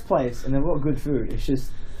 it's a nice place and they've got good food. It's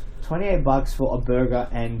just $28 for a burger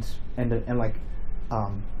and like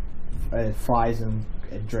fries and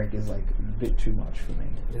a drink is like a bit too much for me.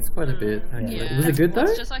 It's quite a bit. Actually. Yeah. Was it good though?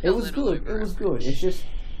 It's just like It a was little good. over It was average. good. It's just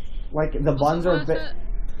like the buns are a worth bit.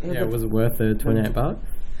 it? Yeah, was it worth the $28?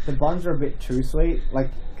 The buns are a bit too sweet, like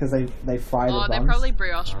because they fry the Oh, buns. they're probably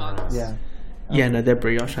brioche buns. Yeah. Yeah, no, they're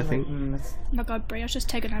brioche, I think. That's, Oh my god, brioche has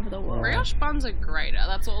taken over the world. Brioche buns are great.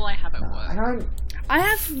 That's all I have at I work. don't. I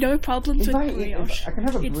have no problems If with I eat, brioche. I can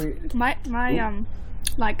have a It's my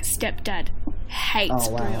like stepdad hates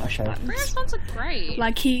Oh, wow, brioche okay. buns. Brioche buns are great.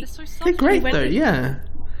 Like he, They're so soft. They're great, went though, with- yeah.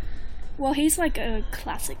 well, he's like a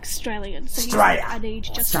classic Australian, so he's Australia. like, I need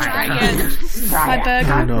just Dragon. my I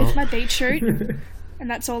burger know. with my beetroot, and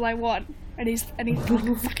that's all I want. And he's like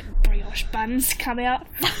fucking brioche brioche buns come out.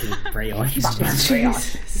 Brioche.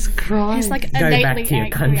 Jesus Christ. He's like Go innately back to your angry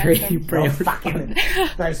country. at them.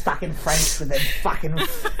 Brioche. Those fucking French with their fucking.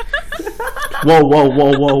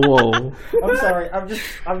 Whoa. I'm sorry. I'm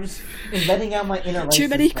just letting out my inner. Too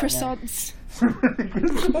many racist right croissants.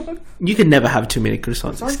 now. You can never have too many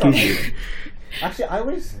croissants. Croissants Excuse are- you. Actually, I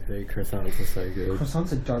was. The croissants are so good.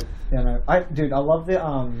 Croissants are dope. Yeah, no. I love the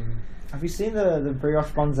Have you seen the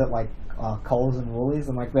brioche buns at like Coles and Woolies,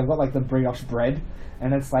 and like they've got like the brioche bread,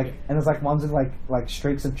 and it's like there's like ones with like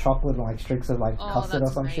streaks of chocolate and like streaks of like Oh, custard or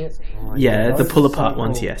that's some shit. amazing. Oh, Yeah, Those the are pull so apart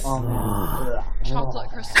ones, cool. yes. Oh, man. Chocolate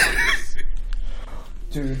Oh. croissants.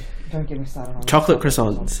 Dude, don't get me started on Chocolate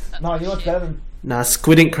croissants. No, you know what's better than Nah,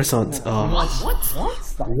 squid ink croissants. You know Oh. what's-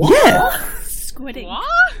 what? Yeah! Squidding. What?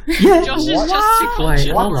 Yeah! Josh is What? just too Wait,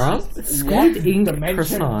 conscious. hold up. What Squid ink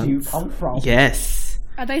dimension do you croissants. come from? Yes.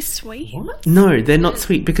 Are they sweet? What? No, they're not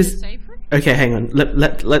sweet because. Savory? Okay, hang on.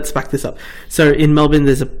 Let's back this up. So in Melbourne,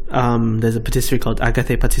 there's a patisserie called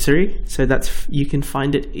Agathe Patisserie. So you can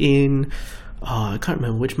find it in. Oh, I can't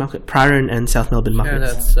remember which market. Priorin and South Melbourne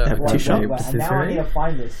markets. that's, They have right, two Wait, shop. wait, shops. wait, and now I Patisserie? need to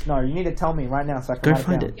find this. No, you need to tell me right now so I can Go write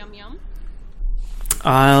find down. it. Yum yum.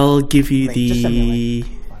 I'll give you Wait, just send me a the.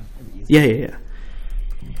 link. Fine, it'll be easy. Yeah.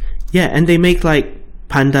 Yeah, and they make like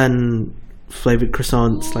pandan flavored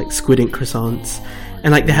croissants, like squid ink croissants,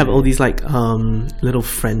 and like they have all these like little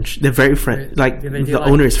French. They're very French. Like Do they do, the like-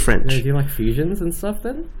 owner is French. Do they do like fusions and stuff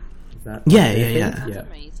then? Is that Yeah, like, yeah, their yeah. thing? That's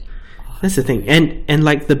amazing. That's the thing, and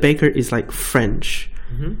like the baker is like French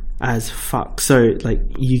Mhm. as fuck. So like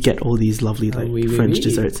you get all these lovely like oui, oui, French oui.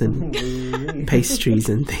 desserts and pastries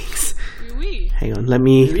and things. Oui, oui. Hang on, let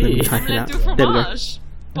me Oui. type it Omelette out. du There we go. fromage.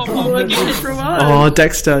 Pom pom again. Oh,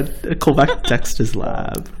 Dexter! Call back Dexter's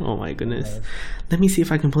lab. Oh my goodness. Let me see if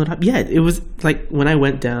I can pull it up. Yeah, it was like when I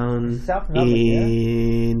went down South Melbourne,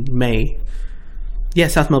 in May. Yeah,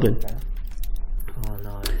 South Melbourne. Oh,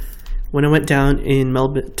 nice. When I went down in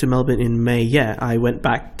Melbourne in May, yeah, I went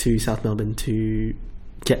back to South Melbourne to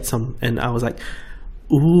get some, and I was like,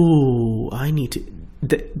 "Ooh, I need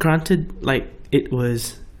to." Granted, like it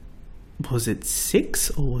was it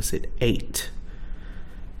 6 or was it 8?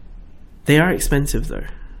 They are expensive though.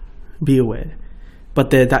 Be aware,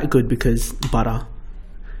 but they're that good because butter.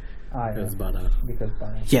 Because butter. Because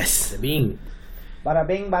butter. Yes, The bean. Bada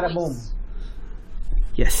bing, bada boom.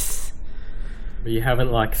 yes. But you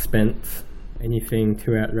haven't like spent anything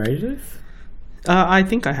too outrageous? I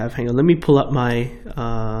think I have. Hang on, let me pull up my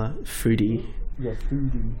foodie Yeah,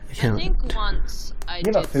 foodie. I account. think once I You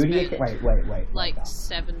did have a foodie? spend Wait. like wait.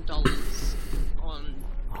 $7 on.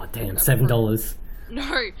 Oh damn, $7. No,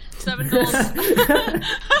 $7.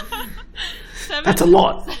 That's a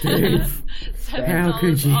lot. Dude. $7 How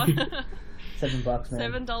could you? on $7,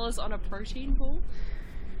 man. $7 on a protein ball.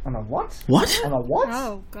 On a what? What? On a what?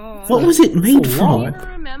 Oh god. What was it made It's a from? lot. I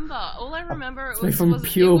don't remember. All I remember It's was from was,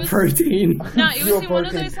 pure it was, protein. No, it was Pure in one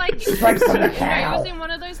of protein. those like. Straight from the It cow. was in one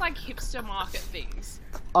of those like hipster market things.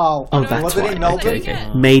 Oh, Oh, You know, that's was it why. in Melbourne? Okay.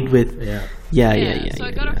 Made with. Yeah. Yeah. So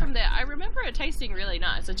I got it from there. I remember it tasting really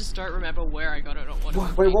nice. I just don't remember where I got it or what. It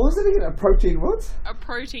was. Wait, what was it again? A protein what? A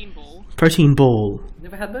protein ball. Protein ball.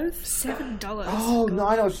 Never had those? $7. Oh, no,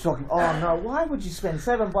 I know what you're talking. Oh, no, why would you spend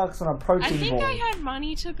 $7 on a I protein think ball? I had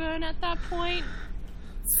money to burn at that point.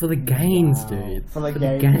 It's for the gains, dude. For the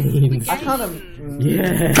gains. gains. I kind of.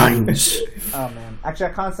 Yeah. Gains. Oh man, actually,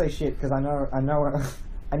 I can't say shit because I know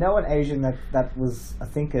an Asian that was, I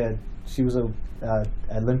think, she was a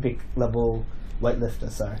Olympic level weightlifter.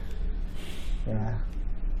 So, yeah,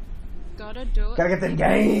 Gotta do it. gotta get them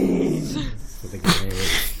gains. For the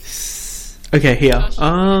gains. Okay, here. Josh,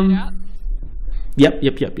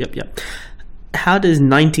 you figured it out? Yep. How does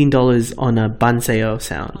 $19 on a banseo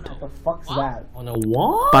sound? What the fuck's that? On a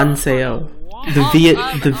what? Banseo. What?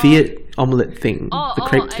 The Viet omelette thing. Oh, The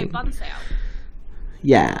crepe a thing. bun sale.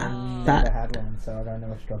 Yeah. I That. had one, so I don't know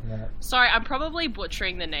what you're talking about. Sorry, I'm probably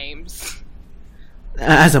butchering the names.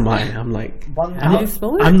 As am I. I'm like. Bun How do you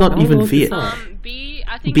spell it? I'm not I'll even look this Viet. up.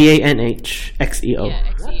 I think. BANHXEO.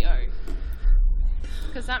 Yeah, XEO.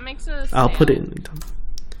 Because that makes a I'll put it sound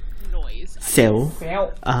in. noise. Sale.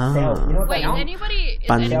 Sale. Ah. Sale. You know what Wait, that is anybody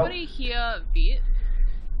Bun. here Viet?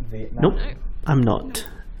 Vietnam. Nope. I'm not.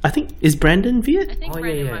 I think is Brandon I Viet? think Oh, yeah,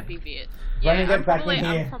 Brandon yeah. might be Viet. Brandon, Yeah, get back in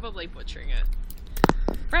here. I'm probably butchering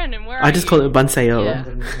it. Brandon, where are I just you? call it banseo. Yeah.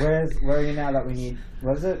 Where are you now that we need?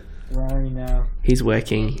 What is it? Where are you now? He's Yeah,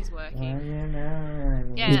 working. he's Where are working. you now?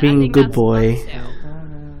 Yeah, He's I being a think good that's boy. bun sale.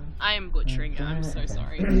 I am butchering it. I'm so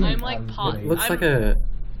sorry. I'm like part. Looks I'm, like a.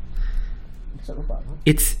 What's it look like?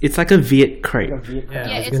 It's like a Viet crepe. Like a Viet Yeah,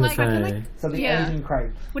 crepe. I was it's gonna like- I feel say. like- So the Yeah. Asian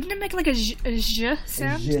crepe. Wouldn't it make like a zh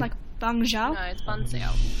sound? Zh. Like Bang Zhao? No, it's bun sao.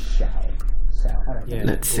 Xiao. I don't Yeah. know.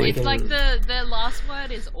 Let's see. It's like the last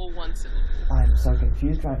word is all one syllable. I'm so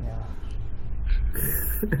confused right now.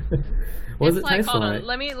 What does It's it taste hold like? on,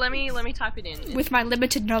 let me type it in. With my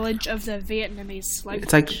limited knowledge of the Vietnamese language.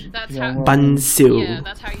 It's like That's Yeah, how. well- ban siu, Yeah,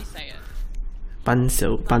 that's how you say it. ban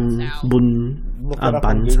siu, ban Sao. bun, Look it up on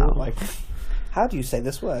ban Google. sao. Like, how do you say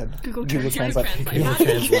this word? Google Translate. Translate. Google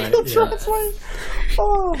Translate, Google yeah. Translate.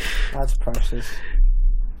 Oh, that's precious.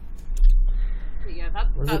 But yeah,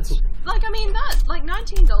 Was it- that's like, I mean, that like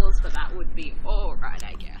 $19 for that would be alright,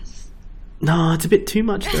 I guess. No, it's a bit too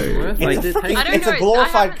much though. Worth Like, it. It's a, freaking, I don't it's know, a I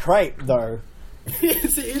glorified haven't- crepe, though.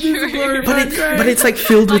 Yes, it is True. glorified crepe. but it's like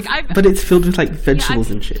filled with, Like, but it's filled with like Yeah, vegetables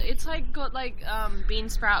and shit. It's like got like bean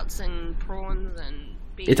sprouts and prawns and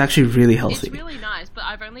beans. It's actually really healthy. It's really nice, but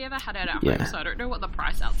I've only ever had it at Yeah. home, so I don't know what the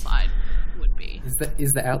price outside would be.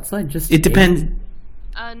 Is the outside just? It depends.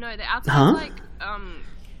 No, the outside Huh? like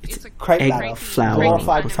it's a Crepe Egg batter. flour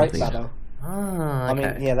Glorified or crepe something. batter. Ah, I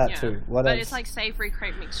okay. mean, yeah, that Yeah. too. What but else? it's like savory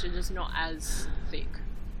crepe mixture, just not as thick.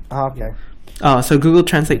 Oh, okay. Oh, so Google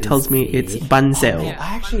Translate tells me it's ban sao. Yeah,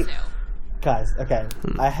 I actually- bun sao. Guys, okay.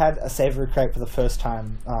 Hmm. I had a savory crepe for the first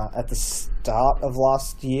time at the start of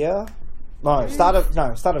last year. No, start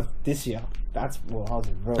of this year. That's well, I was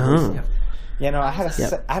real Oh. recent. Yeah, no, I had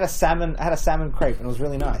Yep. I had a salmon crepe and it was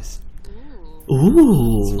really nice. Ooh.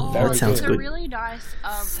 Ooh, Oh, Very that sounds it's good. a really nice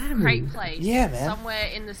Salmon. crepe place. Yeah, man. Somewhere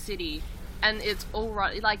in the city, and it's all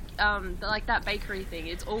run like that bakery thing.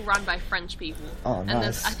 It's all run by French people. Oh, And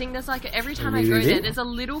nice. I think there's like every time I go Really? there, there's a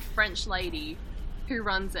little French lady who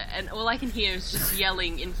runs it, and all I can hear is just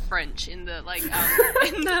yelling in French in the like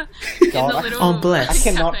in the God, little. Oh, bless. I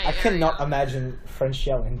cafe cannot area. imagine French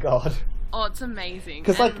yelling. God, Oh, it's amazing.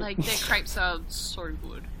 'Cause, And like- their crepes are so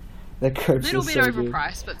good. the crepes Little are bit so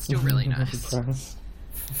overpriced, but still really nice. good.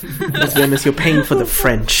 Let's be honest, you're paying for the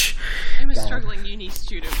French. I'm a God. struggling uni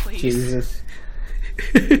student, please. Jesus,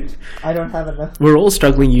 I don't have enough. We're all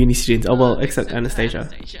struggling uni students. Oh well, except Anastasia.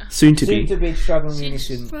 Soon to Soon be. to be struggling uni She's-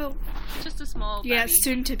 student. Well, Just a small. yeah, baby.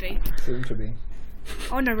 soon to be. Soon to be.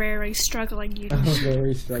 Honorary struggling uni.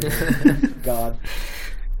 Very struggling. God.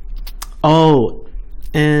 Oh,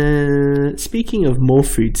 speaking of more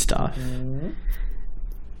food stuff,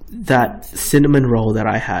 that cinnamon roll that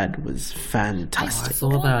I had was I fantastic.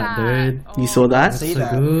 saw that, dude. You saw that? See So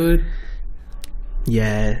that? good.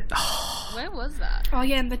 Yeah. Where was that? Oh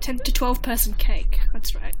yeah, and the 10 to 12 person cake.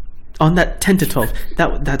 That's right. On that 10 to 12,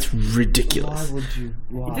 that's Why ridiculous. would you?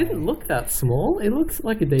 Why? It didn't look that small. It looks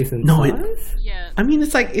like a decent No, size. Yeah. I mean,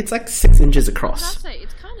 it's like 6 inches I'd across. say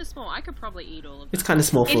it's kind of small. I could probably eat all of It's it. kind of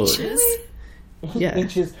small for. Inches. Yeah.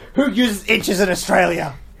 Inches. Who uses inches in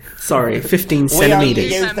Australia? Sorry, 15 We only centimeters.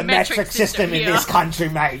 use Use the a metric metric system system in here. this country,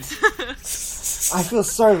 mate. I feel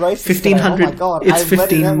so racist. 1500 today. Oh my god, it's I'm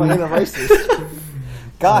letting out 15 my inner racist.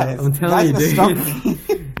 Guys, I'm telling you, guys dude. can stop me.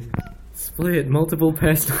 Split multiple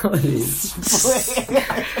personalities.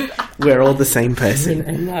 We're all the same In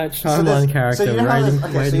person. that So Shyamalan there's- character so you know how waiting, there's-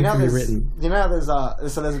 okay, so waiting you know to be there's- written. You know how there's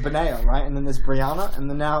Beneo, right? And then there's Brianna, and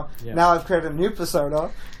then now Yeah. I've created a new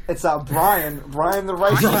persona. It's Brian the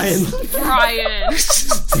racist. Brian. Brian.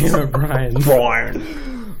 Damn it, Brian.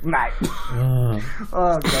 Brian, mate. Oh,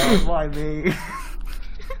 Oh god, why me?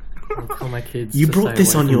 I'll tell my kids. You to brought stay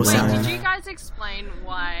this away on from yourself. Brian. Did you guys explain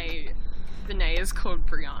why Benay is called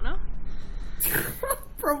Brianna?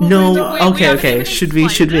 Probably No, not. we okay, haven't okay. even Should we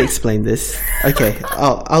explained it. explain this? Okay,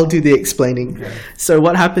 I'll do the explaining. So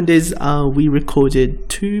what happened is we recorded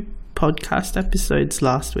 2 podcast episodes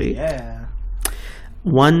last week. Yeah.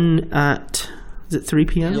 One at is it 3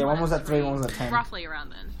 p.m? Yeah, one was at 3, one was at 10. Roughly around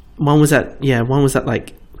then. One was at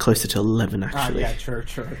like closer to 11 Ah, actually. yeah, true.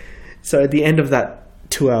 So at the end of that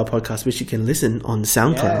 2-hour podcast, which you can listen on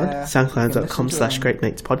SoundCloud, Yeah.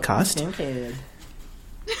 soundcloud.com/greatmatespodcast. Stinky.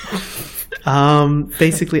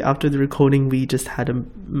 Basically after the recording we just had a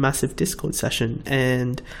massive Discord session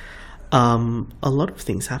and a lot of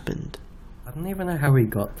things happened. I don't even know how we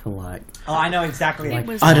got to like. Oh, I know exactly. It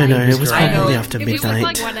was I don't know, it was I know. probably after It was midnight. It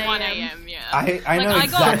was like 1 1 a.m. a.m. Yeah. I know like,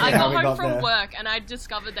 exactly I how got we home got from there. work and I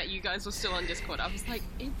discovered that you guys were still on Discord. I was like,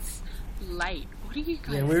 it's late. What are you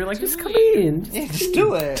guys Yeah, we were like, just doing? come in. Yeah, just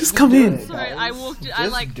do it. Just come do in. it, So guys. I walked. Just I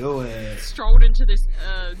like do it. strolled into this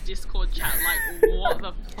Discord chat. Like, what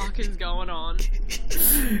the fuck is going on?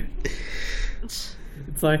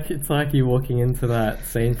 It's like you walking into that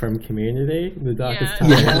scene from Community, the darkest Yeah. time.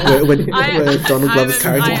 Yeah, where I- Donald I Glover's was-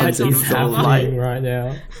 character I comes in was What's full of Donald light. happening right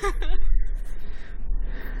now?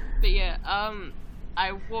 But yeah,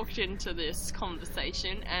 I walked into this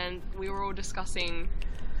conversation and we were all discussing.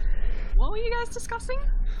 What were you guys discussing?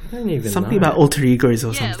 I don't even Something know. about alter egos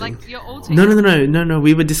or Yeah, something. like your alter. No.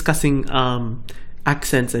 We were discussing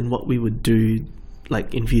accents and what we would do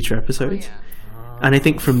like in future Oh, episodes. yeah. And I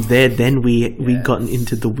think from there, then we Yes. gotten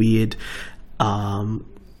into the weird,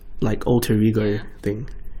 like alter ego Yeah. thing.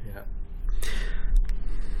 Yeah.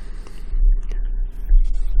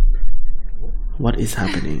 What is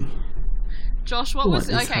happening? Josh, what was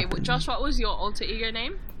What is okay? happening? Josh, what was your alter ego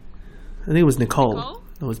name? I think it was Nicole. Nicole?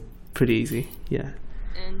 That was pretty easy. Yeah.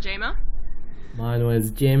 And Jama? Mine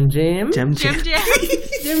was Jim Jam. Jam Jim Jam. Jam.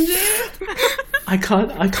 Jim Jam. I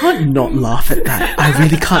can't not laugh at that. I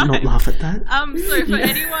really can't not laugh at that. So for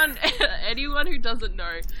anyone who doesn't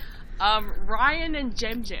know, Ryan and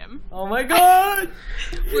Jem Jem Oh my god.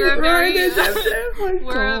 were a Ryan very and Jim Jam. Oh my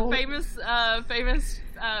were a God. famous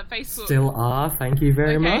Facebook. Still are. Thank you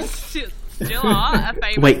very okay, much. still are a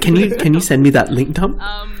famous. Wait, can you send me that link, Tom?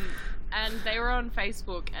 And they were on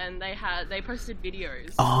Facebook and they posted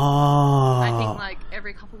videos. Oh. I think like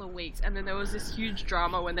every couple of weeks, and then there was this huge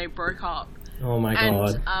drama when they broke up. Oh my And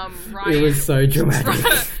god. Ryan, It was so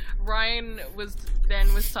dramatic. Ryan was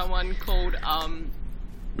then with someone called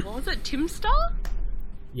what was it, Tim Star?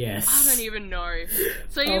 Yes. I don't even know.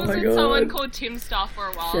 So he Oh was my with someone God. called Tim Star for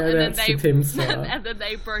a while, Shout and then outs they to Tim Star. and then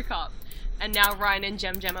they broke up, and now Ryan and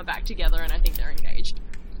Jem Jem are back together, and I think they're engaged.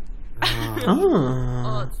 Ah. Oh,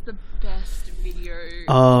 Oh. it's the best video.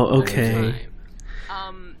 Oh, of all okay.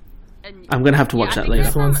 time. And I'm gonna have to watch I that think later.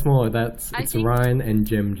 Just they're once from- more. It's I think- Ryan and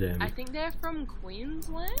Jim Jim. I think they're from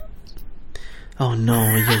Queensland. Oh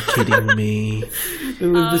no, you're kidding me. It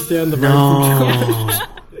was just down the road No.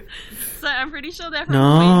 So I'm pretty sure they're from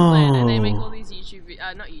No. Queensland, and they make all these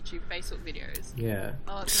Facebook videos. Yeah.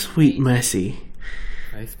 Oh, it's Sweet amazing. mercy.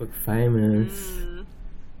 Facebook famous. Mm.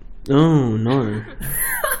 Oh no.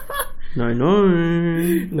 No. No,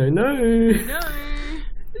 no. No.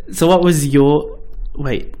 So what was your...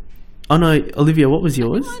 Wait. Oh no, Olivia, what was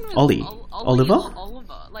yours? Mine was Ollie. Oliver? or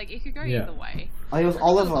Oliver. Like, it could go Yeah. either way. Oh, it was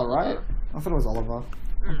Oliver, right? I thought it was Oliver.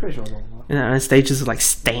 I'm pretty sure it was Oliver. And Anastasia's was like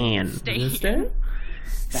Stan. Is it Stan?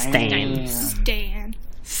 Stan. Stan.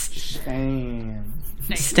 Stan.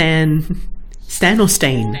 Stan. Stan or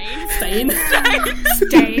Stain? Stain.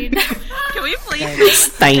 Stain. Can we please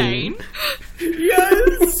Stain.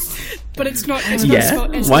 Yes! But it's not. It's Yeah,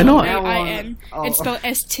 not spelled why not? S-T-A-I-N. Oh. It's spelled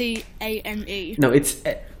S-T-A-N-E No, it's...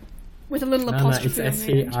 with a little No, it's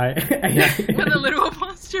apostrophe. on the end. S-T-I... With a little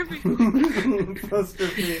apostrophe.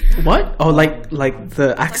 What? Oh, like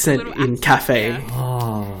the accent little in accent, cafe. yeah.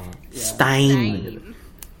 Oh. Stain.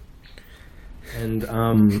 And,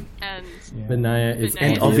 And Benaya is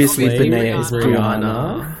And Obviously, Obviously, Benaya is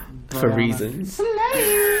Brianna. Brianna. For reasons.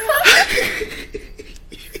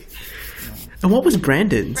 And what was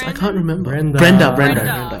Brandon's? I can't remember. Brenda. Brenda.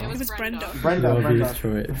 Brenda. It It was Brenda. Brenda, Love Brenda. his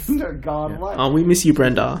choice. Oh God, what? Oh, we miss you,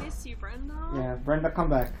 Brenda. Miss you, Brenda. Yeah, Brenda, come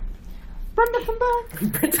back. Brenda, come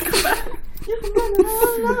back. Brenda, come back. You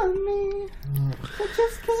can love me. But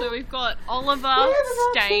just can't. So we've got Oliver,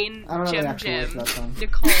 Stain, I don't know the Jem actual words Jem, of that song.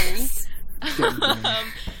 Nicole, Jem.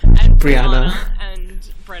 and Brianna. Brianna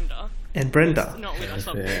and Brenda. And Brenda. Not with us,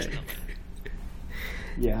 Perfect. unfortunately.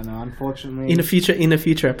 Yeah, no, unfortunately. In a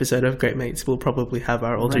future episode of Great Mates, we'll probably have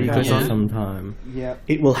our alter Brenda. egos Yeah, on. sometime. Yeah,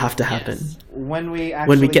 It will have to happen. Yes. when we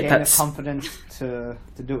actually get gain that the s- confidence to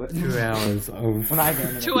do it. 2 hours of... When I gain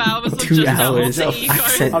it. 2 hours of 2 just hours alter of egos.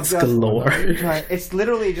 accents Of just- galore. No, it's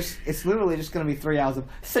literally just gonna be 3 hours of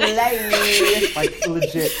slay, like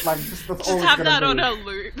legit, like just that's all Just it's have gonna that be. on a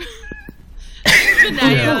loop.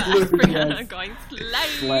 Benaya Yeah. and Brianna Yes. going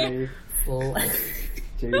slay. Slay.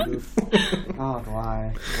 Jesus. God,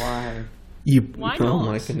 why? You. Why Oh not?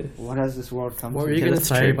 my goodness. What has this world come What to? were you Yeah, going to that's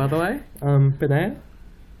say, true. by the way? Benaya?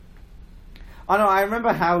 Oh no, I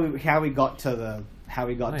remember how we got to to yeah.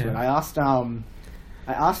 it. I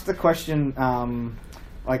asked the question,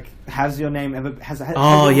 like, has your name ever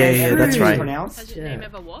Oh, your yeah, name yeah, ever that's been right. mispronounced? Has your Yeah. name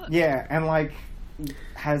ever what? Yeah, and like,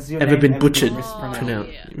 has your Ever name been ever butchered? mispronounced? Pronoun-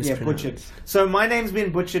 Pronoun- yeah. Yeah, mispronounced. butchered. So my name's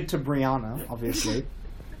been butchered to Brianna, obviously.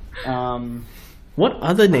 What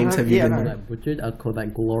other names have you yeah, been no. That butchered, I'd call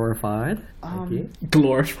that glorified. Okay.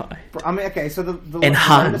 glorified? I mean, okay, so the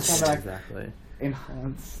Enhanced. latest one that I- Exactly.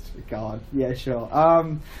 enhanced. God, yeah, sure.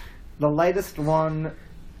 The latest one,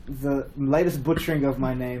 the latest butchering of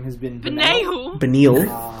my name has been Benayal. Benil.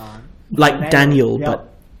 Like Benayal, Daniel, yep.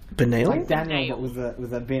 but Benil? like Daniel, Benayal. but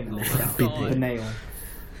with a bin and stuff. God. Benayal.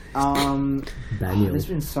 Daniel. There's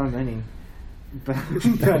been so many.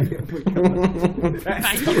 Daniel.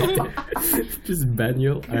 Just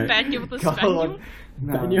Daniel. Daniel the Spaniel. God,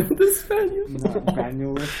 no. Daniel the Spaniel.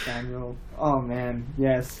 No, Daniel. Oh man,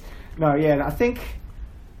 yes. No, yeah. I think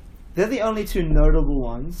they're the only two notable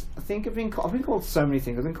ones. I think I've been called so many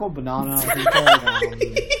things. I've been called banana. I've been called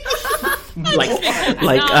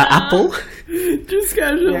like apple. Just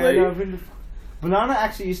casually. yeah, no, I've been, banana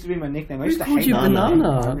actually used to be my nickname. I used to called hate you banana in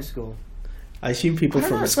Banana? primary school. I assume people I don't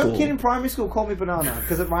from know, a some school. kid in primary school called me banana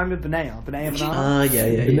because it rhymed with banana. Banana. Ah,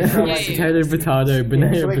 yeah. Banana, potato, potato,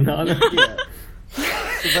 banana, so like- banana. Yeah.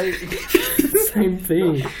 So, like, Same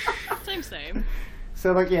thing. Same.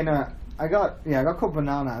 so like I got called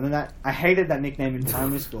banana, and then I hated that nickname in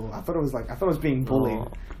primary school. I thought it was being bullied.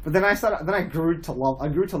 Oh. But then I grew to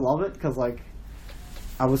love it because like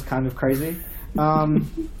I was kind of crazy. Yeah.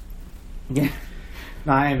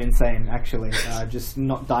 No, I am insane actually. Just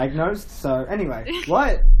not diagnosed. So anyway,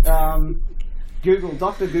 what?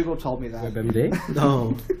 Dr. Google told me that. WebMD.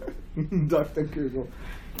 Oh, Dr. Google.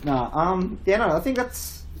 No, yeah, no, I think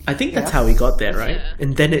that's that's how we got there, right? Yeah.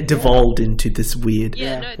 And then it devolved into this weird.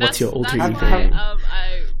 Yeah, Yeah. no, What's that's, your alter that's ego?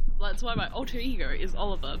 that's why my alter ego is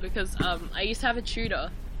Oliver, because I used to have a tutor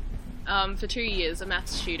for 2 years, a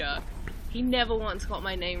maths tutor. He never once got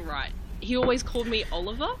my name right. He always called me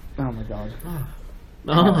Oliver. oh my god. I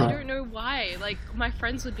Oh. don't know why. Like, my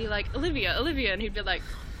friends would be like, Olivia, and he'd be like,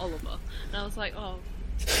 Oliver. And I was like, oh,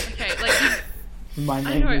 okay. Like, My I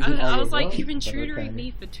name know, isn't I was Oliver, like, you've been but tutoring okay.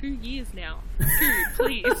 me for 2 years now. Dude,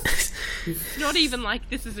 please. It's not even like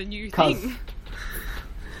this is a new Cuz. thing.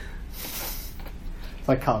 It's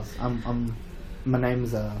like cuz my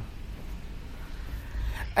name's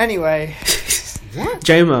Anyway,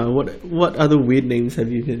 Jama, what other weird names have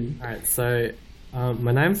you been? Alright, so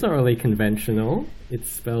my name's not really conventional. It's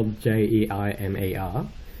spelled Jeimer,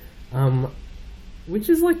 which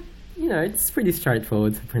is like, it's pretty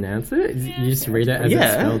straightforward to pronounce it. You just read it as Yeah.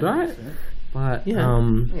 it's spelled right. But Yeah.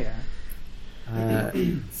 yeah.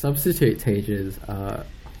 substitute teachers are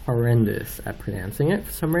horrendous at pronouncing it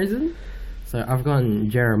for some reason. So I've gotten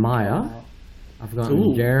Jeremiah, I've gotten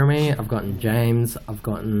Ooh. Jeremy, I've gotten James, I've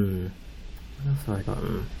gotten... What else have I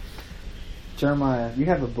gotten? Jeremiah, you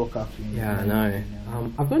have a book after you. Yeah, I know.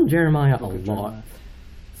 I've gotten Jeremiah a lot.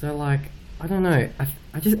 So, like, I don't know. I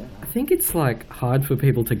think it's, like, hard for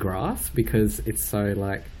people to grasp because it's so,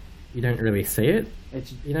 like, you don't really see it,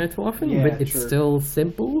 It's too often, Yeah, but it's true. still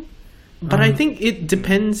simple. But I think it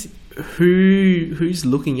depends who's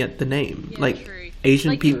looking at the name. Yeah, like true.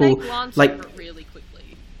 Asian Like, people, they glance like over it really quickly.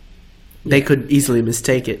 they could easily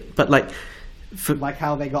mistake it. But like, for like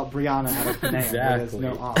how they got Brianna out of the name. There's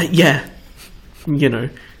no R. yeah,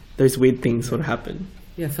 those weird things sort of happen.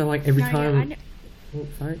 Yeah, so, like, every No, yeah, time... Oh,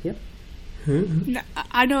 sorry, yep. No,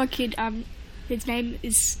 I know a kid. His name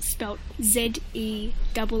is spelled Zenne.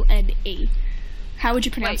 How would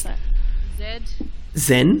you pronounce Wait. that?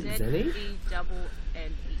 Zen? Zenny?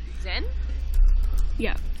 Z-E-N-N-E. Zen?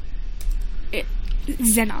 Yeah,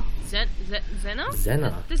 Zenna. Zena?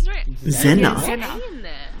 Zena. There's no Zena? Zena. A in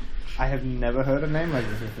there. I have never heard a name like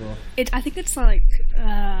this before. I think it's like.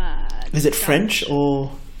 Is it French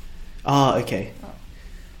or? Ah, okay.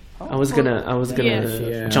 I was gonna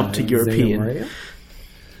Yeah. jump to European.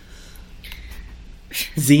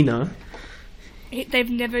 Xena Xena. They've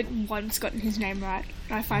never once gotten his name right.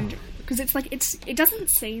 I find because it's like it doesn't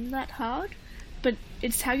seem that hard, but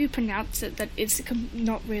it's how you pronounce it that it's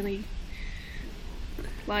not really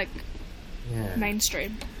like Yeah.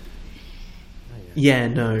 mainstream. Yeah,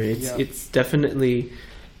 no, it's Yeah. it's definitely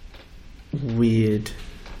weird.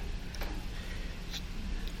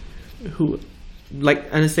 Who,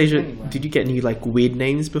 like Anastasia? Anyway. Did you get any like weird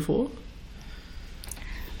names before?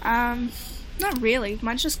 Not really.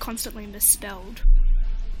 Mine's just constantly misspelled.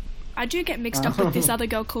 I do get mixed up with this other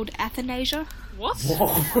girl called Athanasia. What?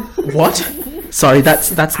 What? Sorry,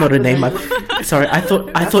 that's not a name. Sorry, I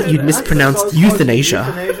thought you'd mispronounced euthanasia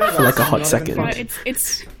for like a hot second. No,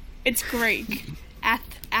 it's Greek.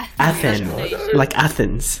 Athanasia. Athens, like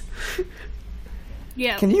Athens.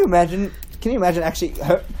 Yeah. Can you imagine actually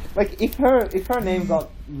her, like if her name got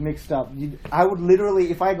mixed up, I would literally,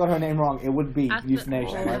 if I got her name wrong, it would be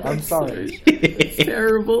euthanasia. Like, I'm sorry.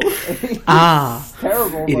 Terrible. Ah,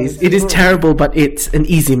 Terrible. it but is. it's It is true. terrible, but it's an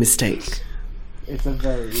easy mistake. It's a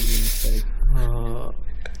very easy mistake.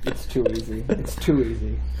 It's too easy. It's too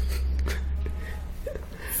easy.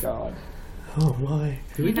 God. Oh my.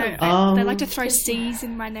 You know, they like to throw C's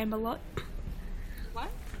in my name a lot. What?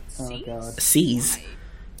 Oh See? God. C's.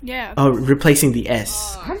 Yeah. Oh, replacing the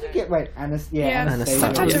S. How do you get Anastasia? Yeah. Anastasia.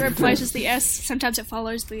 Sometimes it Yeah. replaces the S. Sometimes it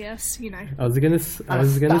follows the S. You know. I was gonna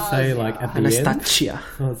say, like, at the end, Anastasia.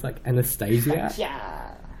 so it's like Anastasia. Yeah.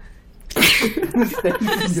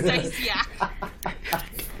 Anastasia.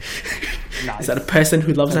 Is that a person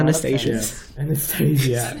who loves Yeah. Anastasias?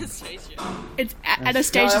 Anastasia. Anastasia. It's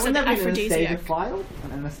Anastasia No, I is would an never be an Anastasia aphrodisiac. file.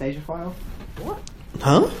 An Anastasia file?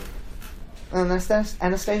 Huh?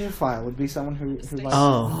 Anastasia file would be someone who likes.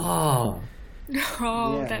 Oh.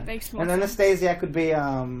 Oh, Yeah. that makes more And sense. Anastasia could be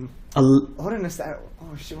A what Anastasia?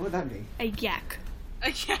 Oh shit, what would that be? A yak.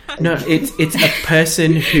 Yeah. No, it's a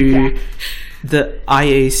person who the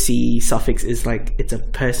IAC suffix is like it's a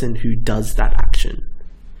person who does that action.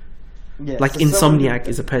 Yeah, Like so someone who- insomniac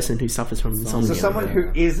is a person who suffers from insomnia. So someone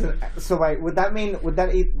who isn't. So wait, would that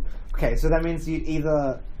okay? So that means you'd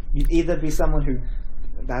either be someone who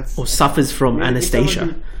that's or suffers from You'd be someone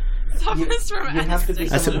Anastasia. Suffers from You have to be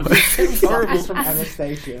That's someone a- who suffers from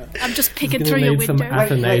Anastasia. I'm just peeking Gonna through your need some window.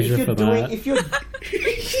 Athanasia if for you're doing that.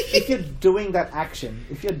 if you're doing that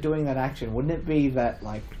action, wouldn't it be that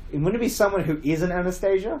like wouldn't it be someone who isn't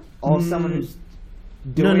Anastasia or someone who's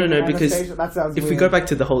doing No, because Anastasia? That sounds if we weird. go back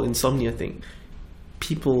to the whole insomnia thing,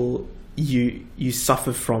 people you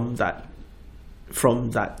suffer from that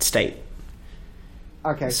state.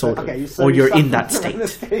 Okay, Sort of. so Or you you're in suffer that from state.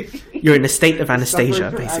 Anastasia. You're in a state of Anastasia,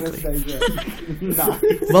 Suffering from basically. Anastasia.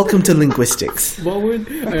 Nice. Welcome to linguistics. What would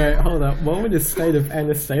okay? Hold up. What would the state of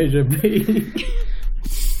Anastasia be?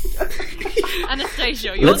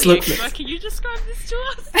 Anastasia, you're Let's the look- expert. Can you describe this to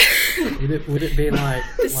us? would it be like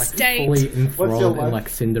state. fully What's your enthralled in life? like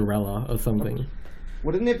Cinderella or something?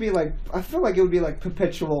 Wouldn't it be like? I feel like it would be like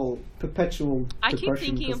perpetual I keep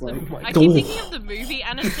depression. thinking of 'cause, the like, I keep Oh. thinking of the movie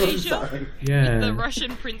Anastasia, Sorry. Yeah. the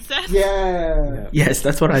Russian princess. Yeah. Yes,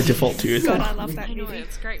 that's what I default to. God, I love that I know movie.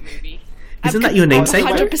 it's a great movie. Isn't that your namesake?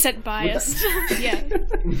 100% biased. Yeah.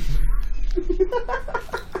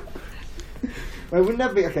 Wait, wouldn't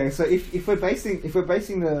that be okay? So if we're basing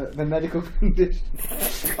the medical condition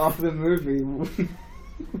off the movie,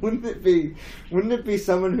 wouldn't it be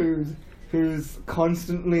someone who's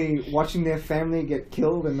constantly watching their family get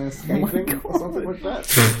killed and escaping or something like that?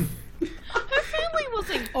 Her family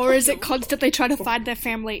wasn't. Or is it constantly trying to find their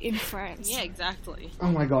family in France? Yeah, exactly.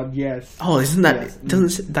 Oh my god, yes. Oh, isn't that Yes.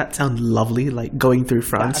 doesn't that sound lovely? Like going through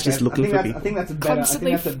France, Okay, just looking for I people. think that's a better.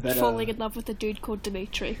 Constantly I think that's a better. falling in love with a dude called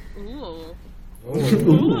Dimitri. Ooh. Ooh.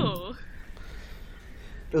 Ooh.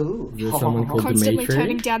 Ooh. Is there someone called Constantly Dimitri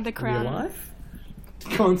turning down the in your crown. life?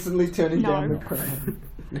 Constantly turning No. down the crown.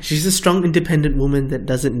 She's a strong, independent woman that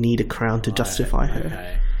doesn't need a crown to justify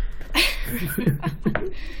her. Okay.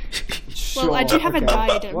 Well, I do have a okay.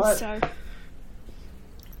 diadem, What? so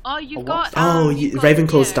Oh, you've A got. what? Oh, you've got-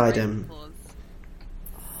 Ravenclaw's yeah, diadem. Ravenclaw's.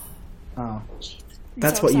 Oh.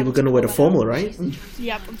 That's so what you were excited going to to wear to pull that formal, out. right?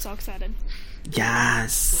 Yep, I'm so excited.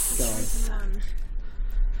 Yes.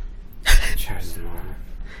 Chosen one.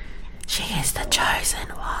 She is the chosen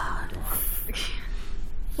one.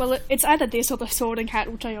 Well, it's either this or the Sorting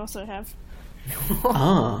Hat, which I also have.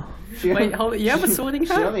 Ah. Wait, hold it. You have a sorting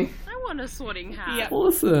hat? Shirley. I want a sorting hat. Yep.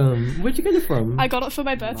 Awesome. Where'd you get it from? I got it for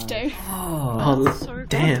my birthday. Oh, Oh, So You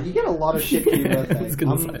damn. get a lot of shit for your birthday. I was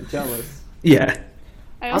gonna I'm say. jealous. Yeah.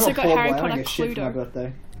 I I'm also a got poor Harry boy. I don't Potter get shit for my Cluedo.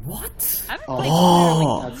 birthday. what? I haven't Oh. played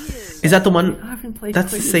Cluedo in years. Is that the one? I haven't played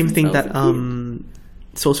That's the Cluedo same since thing I was that a kid.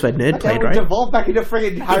 Sourcefed Nerd Okay, played, we right? devolved back into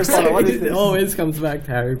friggin' Harry Potter. What is It this? always comes back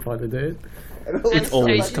to Harry Potter, dude. It's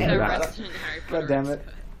always Anastasia's coming a back. resident Harry Potter God damn it.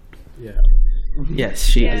 expert. Yeah. Yes,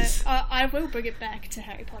 she Yeah, is. I will bring it back to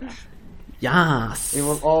Harry Potter. Yes. It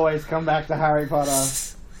will always come back to Harry Potter.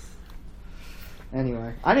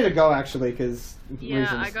 Anyway, I need to go actually because Yeah,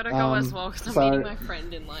 reasons. I gotta go as well because I'm so meeting my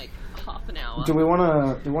friend in like half an hour. Do we want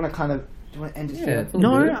to end it Yeah, here? it's all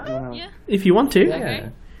No, good. Yeah. If you want to. Yeah. Okay.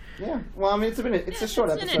 Yeah. Well, I mean, it's a minute. It's a short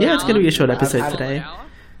it's in episode. Yeah, it's going to be a short I've episode had- today. Hour.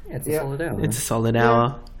 Yeah, it's a Yeah. solid hour. It's a solid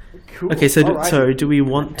hour. Cool. Okay, so Alright. do we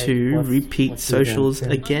want to What's- repeat what's the event? socials Yeah.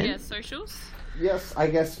 again? Yeah, socials. Yes, I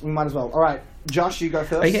guess we might as well. All right, Josh, you go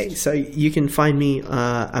first. Okay, so you can find me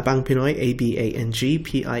Abang Pinoy,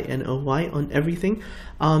 ABANGPINOY on everything.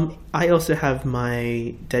 I also have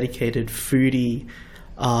my dedicated foodie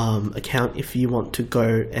account if you want to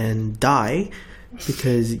go and die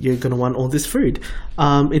because you're gonna want all this food.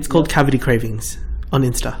 It's called Cavity Cravings on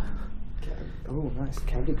Insta. Oh, nice.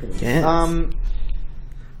 Candy cream. Yes.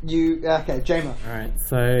 Jamer. Alright,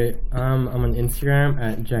 so I'm on Instagram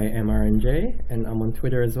at JMRNJ, and I'm on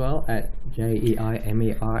Twitter as well at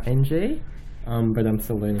JEIMERNJ. But I'm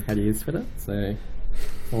still learning how to use Twitter, so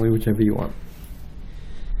only whichever you want.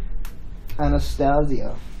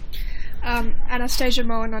 Anastasia. Anastasia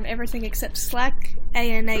Moen on everything except Slack.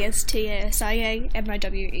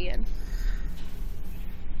 ANASTASIAMIWEN.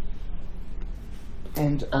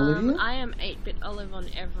 And Olivia. I am 8-bit Olive on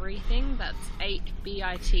everything. That's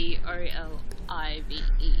 8BITOLIVE.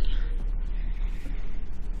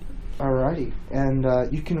 Alrighty, and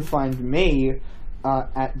you can find me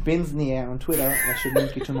at Bins in the Air on Twitter. That should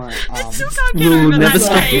link you to my. Still can't get We'll over never that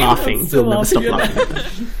stop name. laughing. Still We'll never stop laughing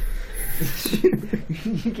laughing.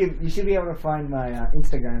 you should be able to find my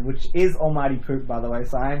Instagram, which is Almighty Poop, by the way.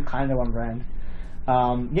 So I am kind of on brand.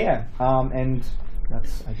 And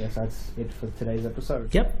I guess that's it for today's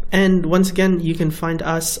episode. Yep. And once again, you can find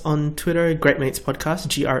us on Twitter, Great Mates Podcast,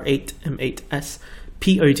 GR8M8S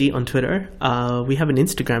POD on Twitter. We have an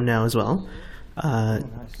Instagram now as well,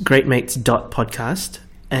 greatmates.podcast.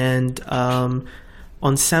 And on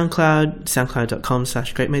SoundCloud,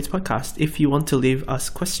 soundcloud.com/greatmatespodcast. If you want to leave us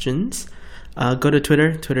questions, go to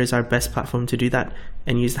Twitter. Twitter is our best platform to do that.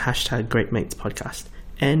 And use the hashtag GreatMatesPodcast.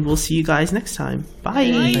 And we'll see you guys next time.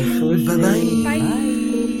 Bye. Thanks for listening. Bye-bye.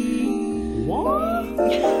 Bye.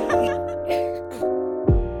 What?